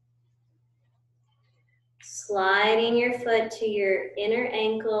leg. Sliding your foot to your inner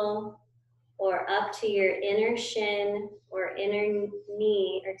ankle or up to your inner shin or inner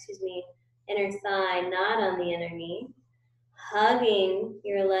knee, or excuse me, inner thigh, not on the inner knee. Hugging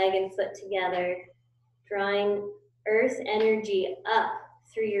your leg and foot together, drawing earth energy up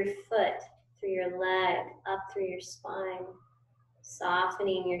through your foot, through your leg, up through your spine,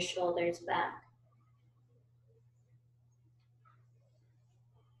 softening your shoulders back.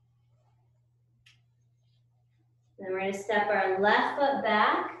 Then we're going to step our left foot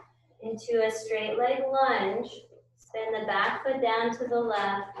back into a straight leg lunge. Spin the back foot down to the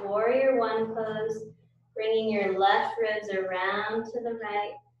left, Warrior One pose, bringing your left ribs around to the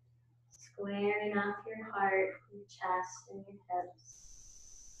right, squaring off your heart, your chest, and your hips.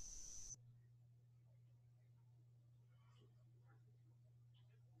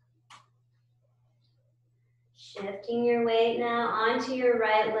 Shifting your weight now onto your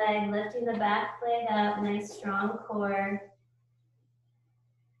right leg, lifting the back leg up, nice strong core.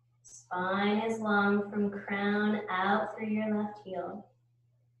 Spine is long from crown out through your left heel.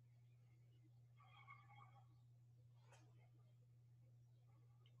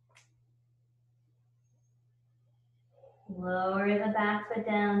 Lower the back foot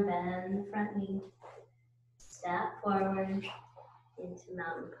down, bend the front knee. Step forward into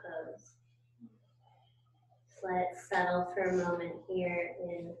mountain pose. Just let it settle for a moment here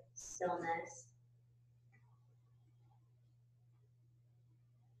in stillness.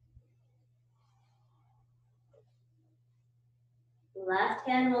 Left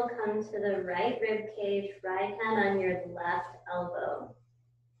hand will come to the right rib cage, right hand on your left elbow.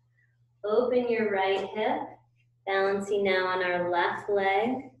 Open your right hip, balancing now on our left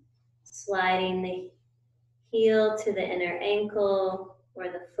leg, sliding the heel to the inner ankle or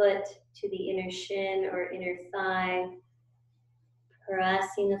the foot to the inner shin or inner thigh,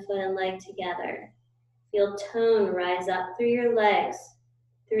 pressing the foot and leg together. Feel tone rise up through your legs,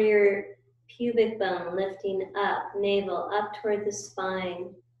 through your pubic bone, lifting up, navel up toward the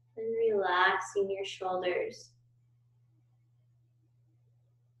spine, and relaxing your shoulders.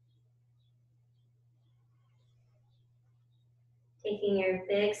 Taking your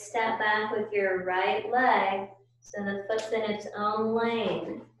big step back with your right leg so the foot's in its own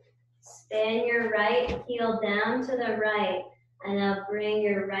lane. Spin your right heel down to the right, and now bring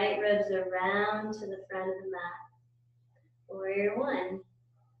your right ribs around to the front of the mat. Warrior one.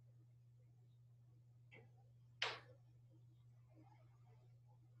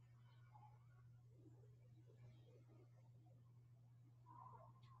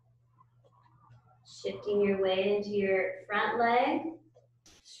 Shifting your weight into your front leg.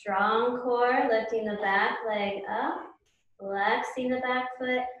 Strong core, lifting the back leg up, flexing the back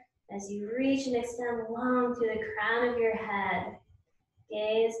foot as you reach and extend long through the crown of your head.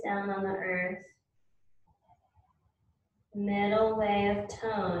 Gaze down on the earth. Middle way of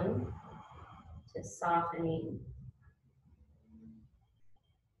tone to softening.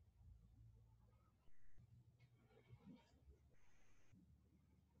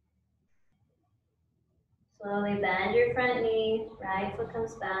 Slowly bend your front knee, right foot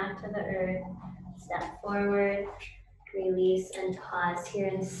comes back to the earth. Step forward, release and pause here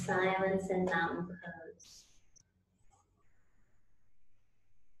in silence and mountain pose.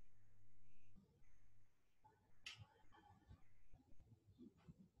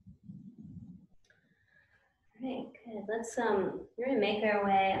 All right, good. We're gonna make our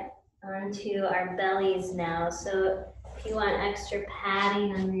way onto our bellies now. So if you want extra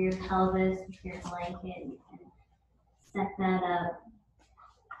padding under your pelvis with your blanket, you can set that up.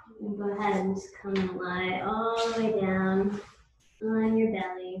 And go ahead and just come and lie all the way down on your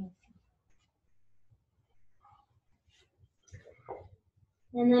belly.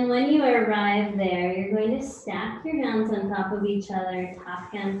 And then when you arrive there, you're going to stack your hands on top of each other.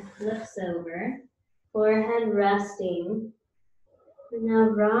 Top hand flips over, forehead resting. And now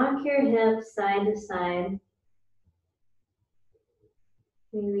rock your hips side to side,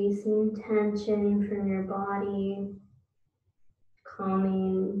 releasing tension from your body,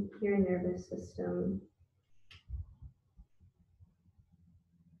 calming your nervous system.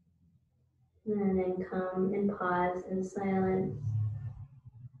 And then come and pause in silence.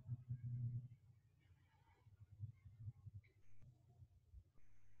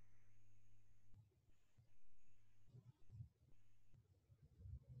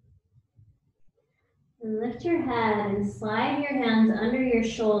 And lift your head and slide your hands under your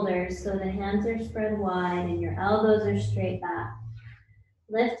shoulders so the hands are spread wide and your elbows are straight back.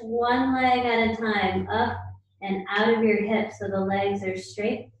 Lift one leg at a time up and out of your hips so the legs are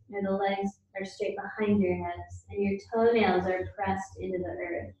straight, or the legs are straight behind your hips, and your toenails are pressed into the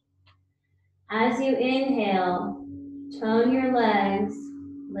earth. As you inhale, tone your legs,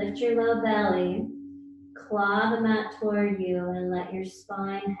 lift your low belly, claw the mat toward you, and let your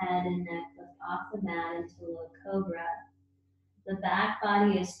spine, head, and neck lift off the mat into low cobra. The back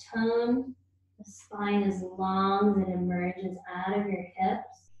body is toned, the spine is long as it emerges out of your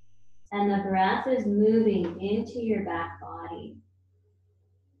hips, and the breath is moving into your back body.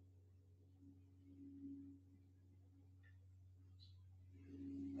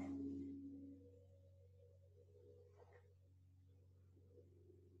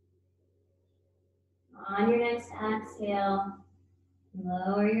 On your next exhale,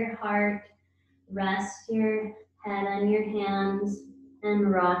 lower your heart, rest your head on your hands,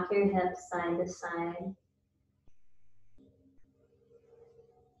 and rock your hips side to side.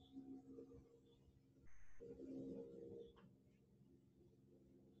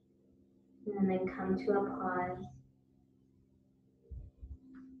 And then come to a pause.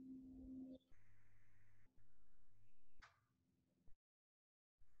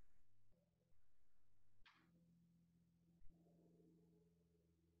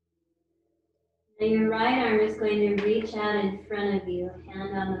 Now your right arm is going to reach out in front of you,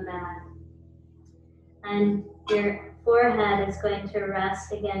 hand on the mat. And your forehead is going to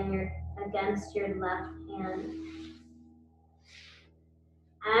rest again against your left hand.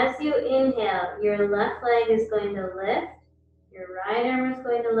 As you inhale, your left leg is going to lift, your right arm is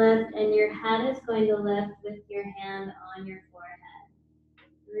going to lift, and your head is going to lift with your hand on your forehead.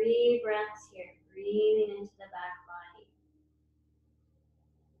 3 breaths here, breathing into the back body.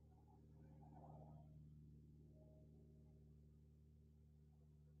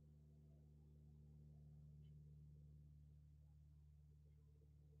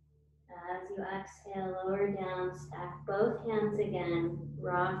 As you exhale, lower down, stack both hands again,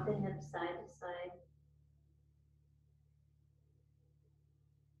 rock the hips side to side.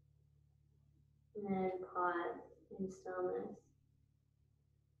 And pause in stillness.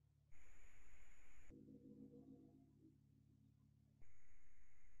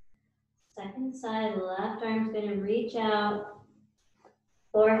 Second side, left arm's going to reach out,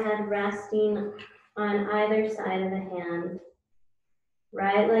 forehead resting on either side of the hand.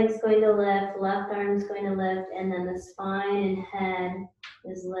 Right leg's going to lift, left arm's going to lift, and then the spine and head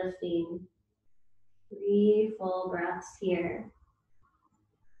is lifting. 3 full breaths here.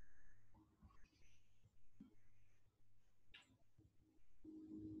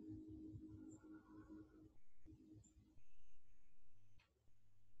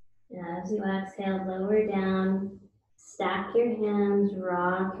 As you exhale, lower down, stack your hands,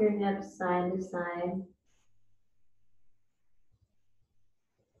 rock your hips side to side.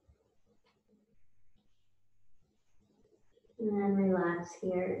 And then relax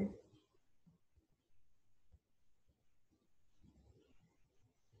here.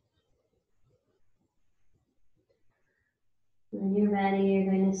 When you're ready, you're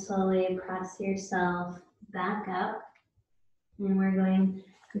going to slowly press yourself back up. And we're going,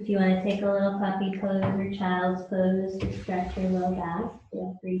 if you want to take a little puppy pose or child's pose to stretch your low back,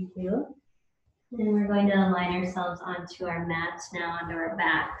 feel free to. And we're going to align ourselves onto our mats now, onto our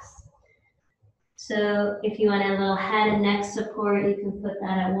backs. So if you want a little head and neck support, you can put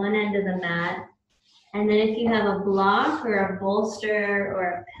that at one end of the mat. And then if you have a block or a bolster or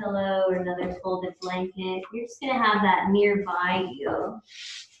a pillow or another folded blanket, you're just going to have that nearby you.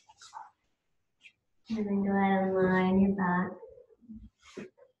 And then go ahead and line your back.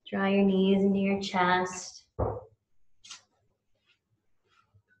 Draw your knees into your chest.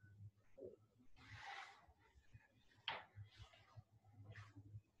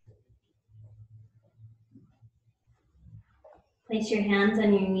 Place your hands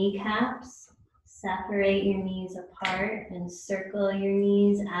on your kneecaps. Separate your knees apart and circle your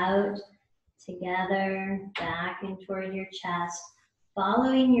knees out together, back and toward your chest,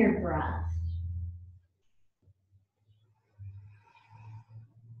 following your breath.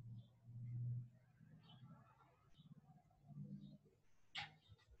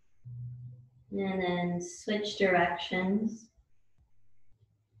 And then switch directions.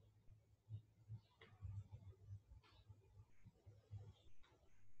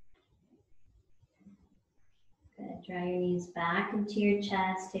 Good. Draw your knees back into your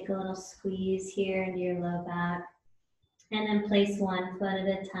chest. Take a little squeeze here into your low back. And then place one foot at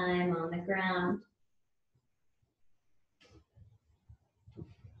a time on the ground.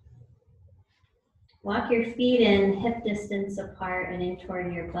 Walk your feet in hip distance apart and in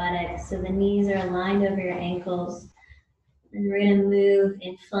toward your buttocks so the knees are aligned over your ankles. And we're going to move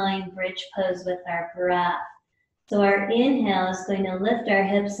in flying bridge pose with our breath. So our inhale is going to lift our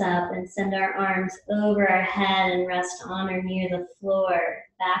hips up and send our arms over our head and rest on or near the floor.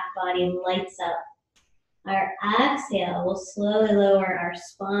 Back body lights up. Our exhale will slowly lower our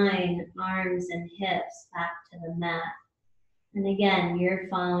spine, arms, and hips back to the mat. And again, you're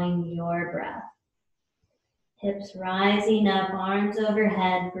following your breath. Hips rising up, arms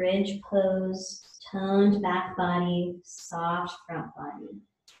overhead, bridge pose, toned back body, soft front body.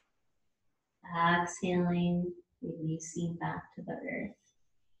 Exhaling, releasing back to the earth.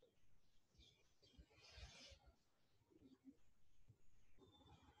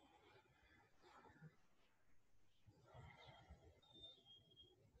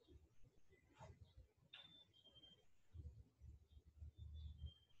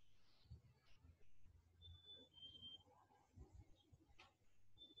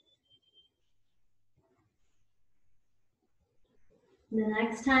 The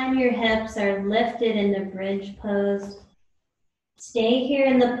next time your hips are lifted into bridge pose, stay here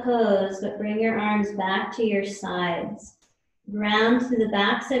in the pose, but bring your arms back to your sides. Ground through the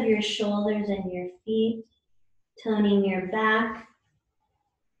backs of your shoulders and your feet, toning your back,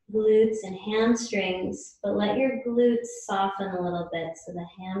 glutes, and hamstrings, but let your glutes soften a little bit so the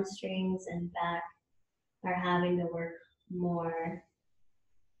hamstrings and back are having to work more.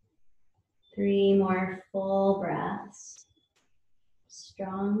 3 more full breaths.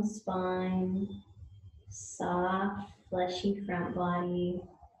 Strong spine, soft, fleshy front body,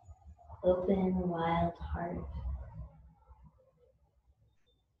 open, wild heart.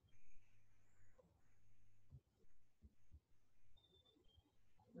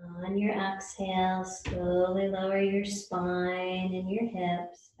 On your exhale, slowly lower your spine and your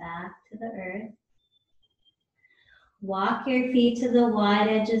hips back to the earth. Walk your feet to the wide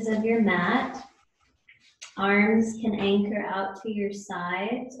edges of your mat. Arms can anchor out to your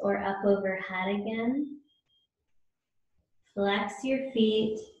sides or up overhead again. Flex your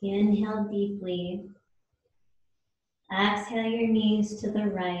feet, inhale deeply. Exhale your knees to the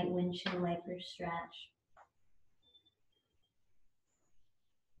right, windshield wiper stretch.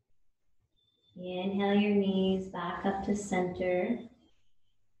 Inhale your knees back up to center.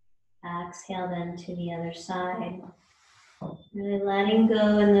 Exhale them to the other side. Really letting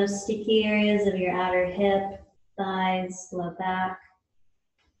go in those sticky areas of your outer hip, thighs, low back.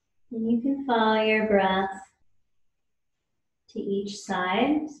 And you can follow your breath to each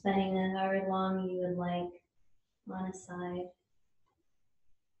side, spending however long you would like on a side.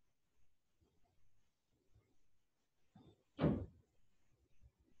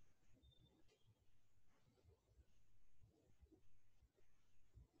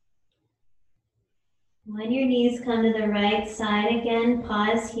 When your knees come to the right side again,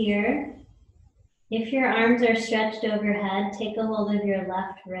 pause here. If your arms are stretched overhead, take a hold of your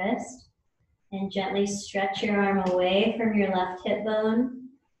left wrist and gently stretch your arm away from your left hip bone.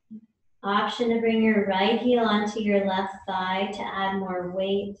 Option to bring your right heel onto your left thigh to add more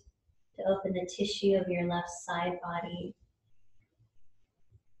weight to open the tissue of your left side body.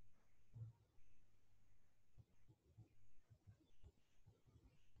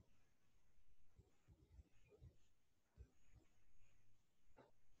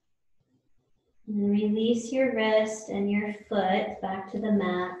 And release your wrist and your foot back to the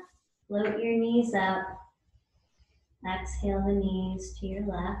mat. Float your knees up. Exhale the knees to your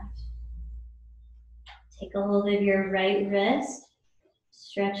left. Take a hold of your right wrist.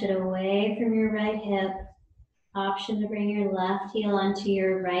 Stretch it away from your right hip. Option to bring your left heel onto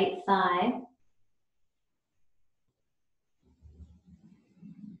your right thigh.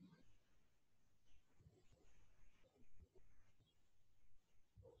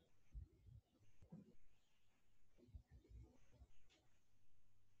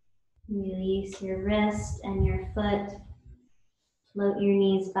 Release your wrist and your foot. Float your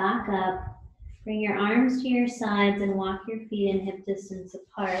knees back up. Bring your arms to your sides and walk your feet in hip distance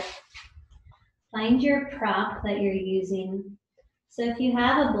apart. Find your prop that you're using. So if you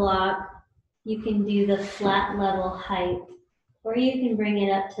have a block, you can do the flat level height, or you can bring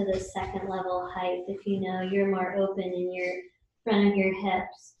it up to the second level height if you know you're more open in your front of your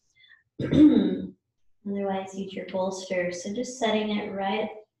hips. Otherwise, use your bolster. So just setting it right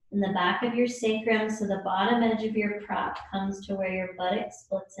in the back of your sacrum so the bottom edge of your prop comes to where your buttock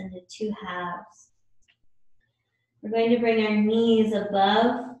splits into two halves. We're going to bring our knees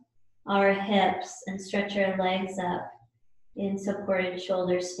above our hips and stretch our legs up in supported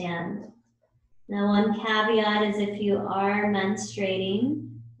shoulder stand. Now, one caveat is if you are menstruating,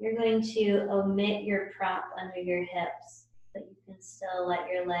 you're going to omit your prop under your hips, but you can still let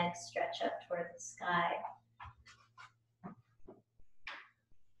your legs stretch up toward the sky.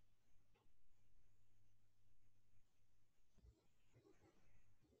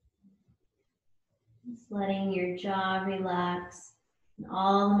 Just letting your jaw relax and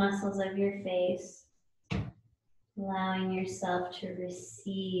all the muscles of your face, allowing yourself to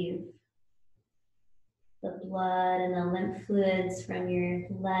receive the blood and the lymph fluids from your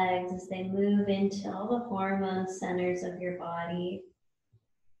legs as they move into all the hormone centers of your body,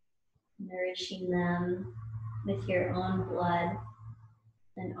 nourishing them with your own blood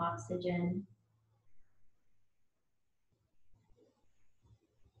and oxygen.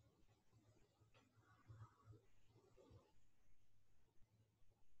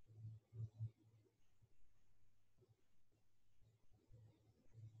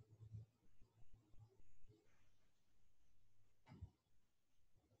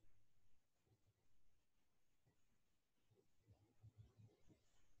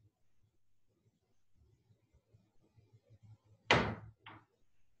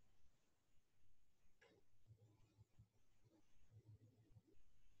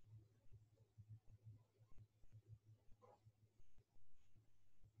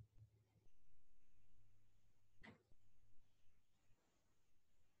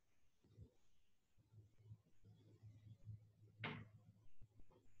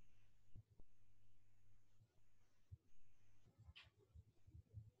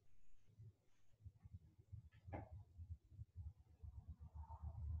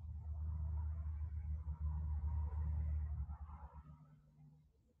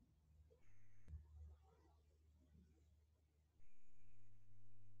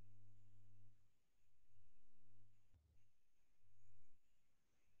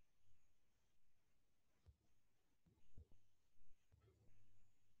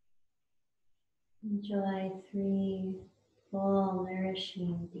 Enjoy 3 full,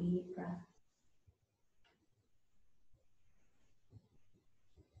 nourishing, deep breaths.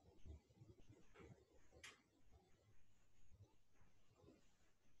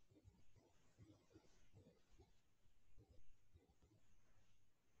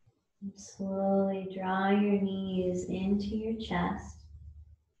 Slowly draw your knees into your chest.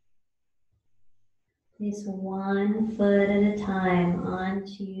 Place one foot at a time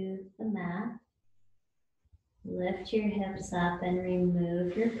onto the mat. Lift your hips up and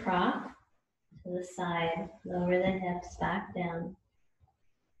remove your prop to the side. Lower the hips back down.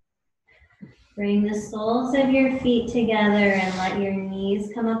 Bring the soles of your feet together and let your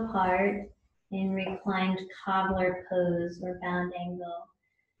knees come apart in reclined cobbler pose or bound angle.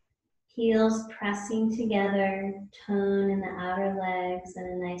 Heels pressing together, tone in the outer legs and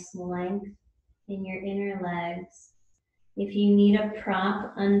a nice length in your inner legs. If you need a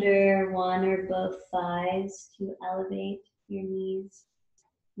prop under one or both thighs to elevate your knees,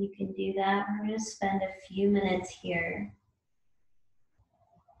 you can do that. We're going to spend a few minutes here.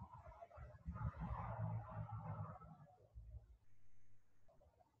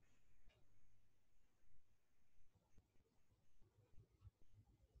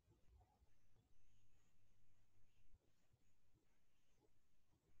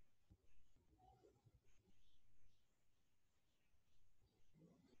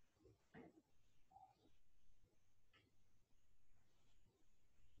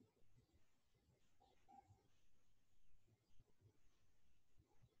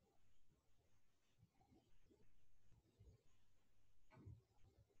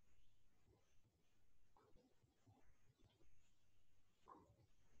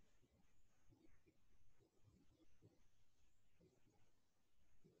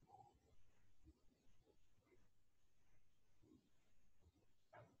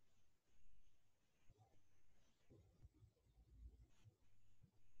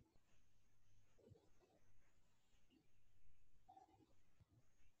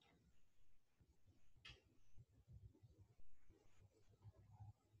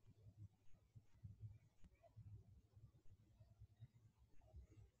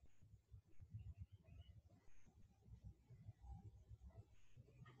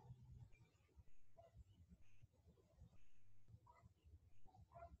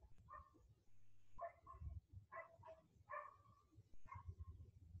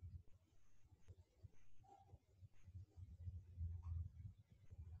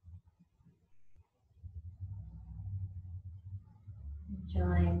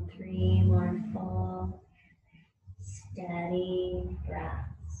 Enjoying 3 more full, steady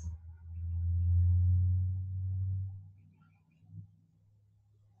breaths.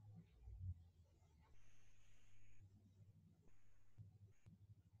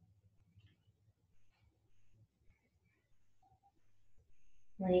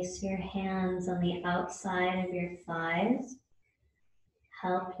 Place your hands on the outside of your thighs.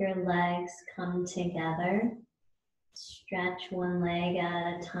 Help your legs come together. Stretch one leg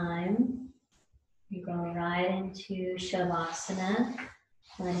at a time. You go right into Shavasana,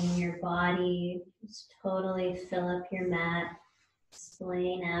 letting your body just totally fill up your mat,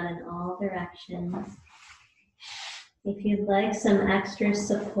 splaying out in all directions. If you'd like some extra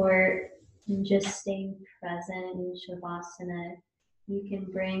support in just staying present in Shavasana, you can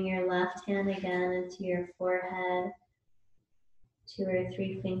bring your left hand again into your forehead. 2 or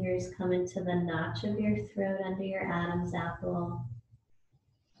 3 fingers come into the notch of your throat under your Adam's apple.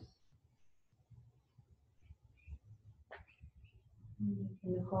 You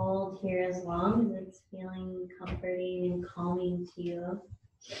can hold here as long as it's feeling comforting and calming to you.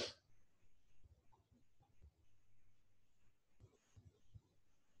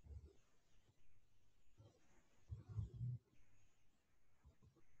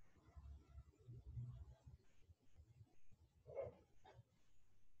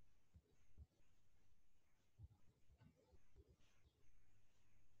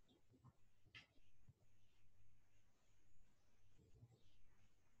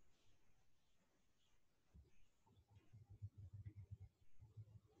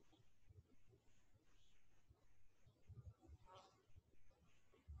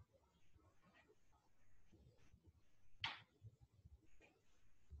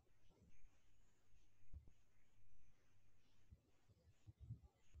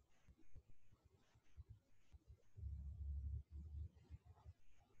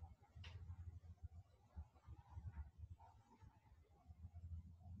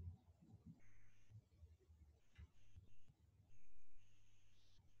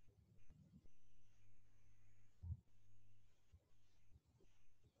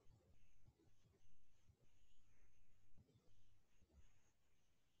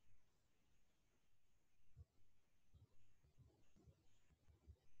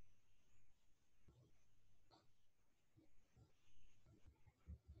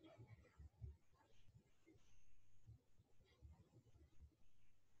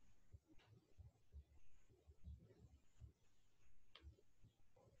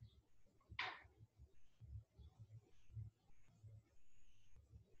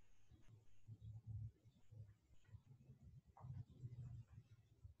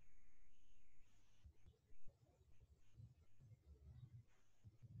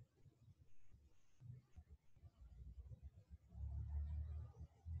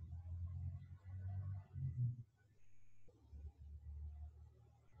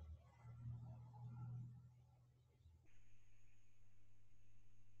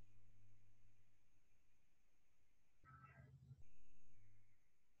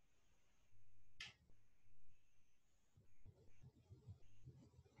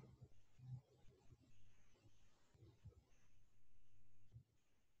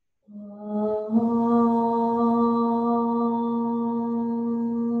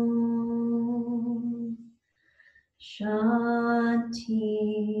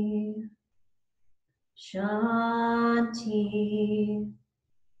 Shanti,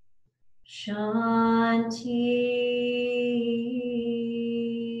 Shanti.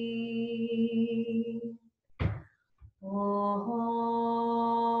 Om.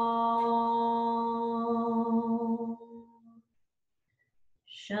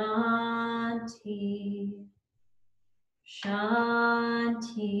 Shanti, Shanti,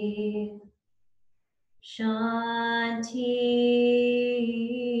 Shanti.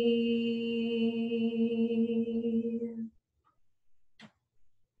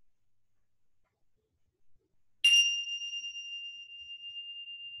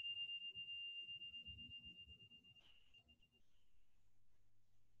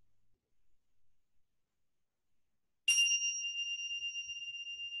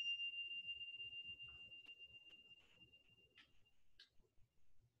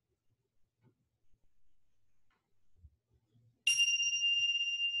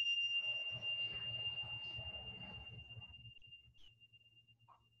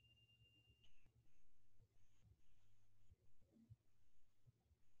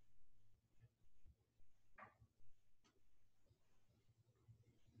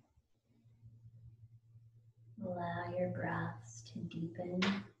 Allow your breaths to deepen.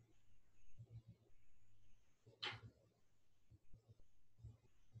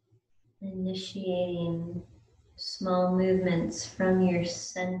 Initiating small movements from your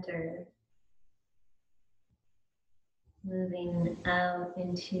center, moving out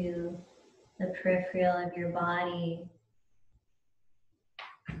into the peripheral of your body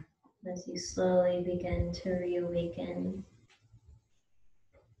as you slowly begin to reawaken.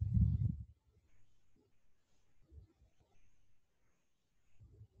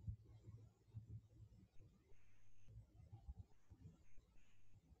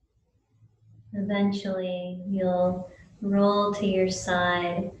 Eventually, you'll roll to your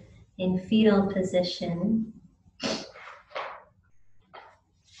side in fetal position,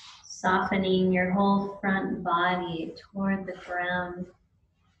 softening your whole front body toward the ground.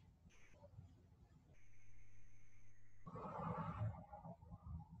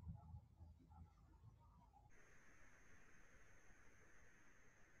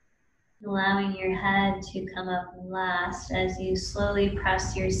 Allowing your head to come up last as you slowly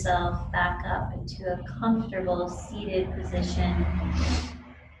press yourself back up into a comfortable seated position.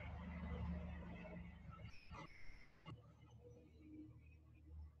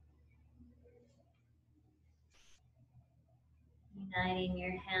 Uniting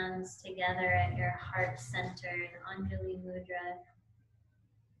your hands together at your heart center in Anjali Mudra.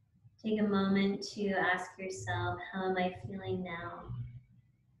 Take a moment to ask yourself, how am I feeling now?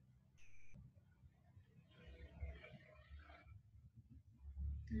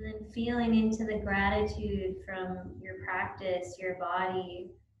 And then feeling into the gratitude from your practice, your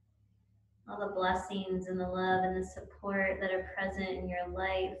body, all the blessings and the love and the support that are present in your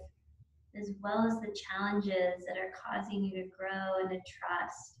life, as well as the challenges that are causing you to grow and to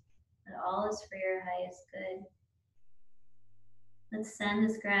trust that all is for your highest good. Let's send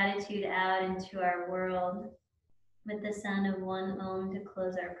this gratitude out into our world with the sound of one Om to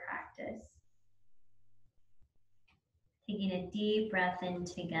close our practice. Taking a deep breath in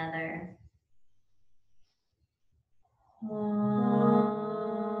together.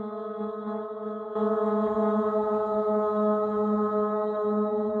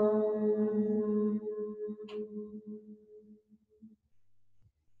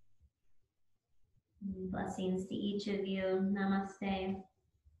 Blessings to each of you. Namaste.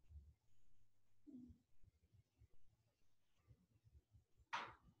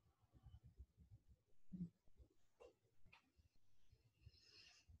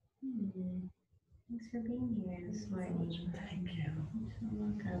 Thanks for being here this morning. Thank you. You're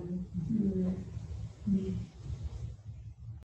welcome.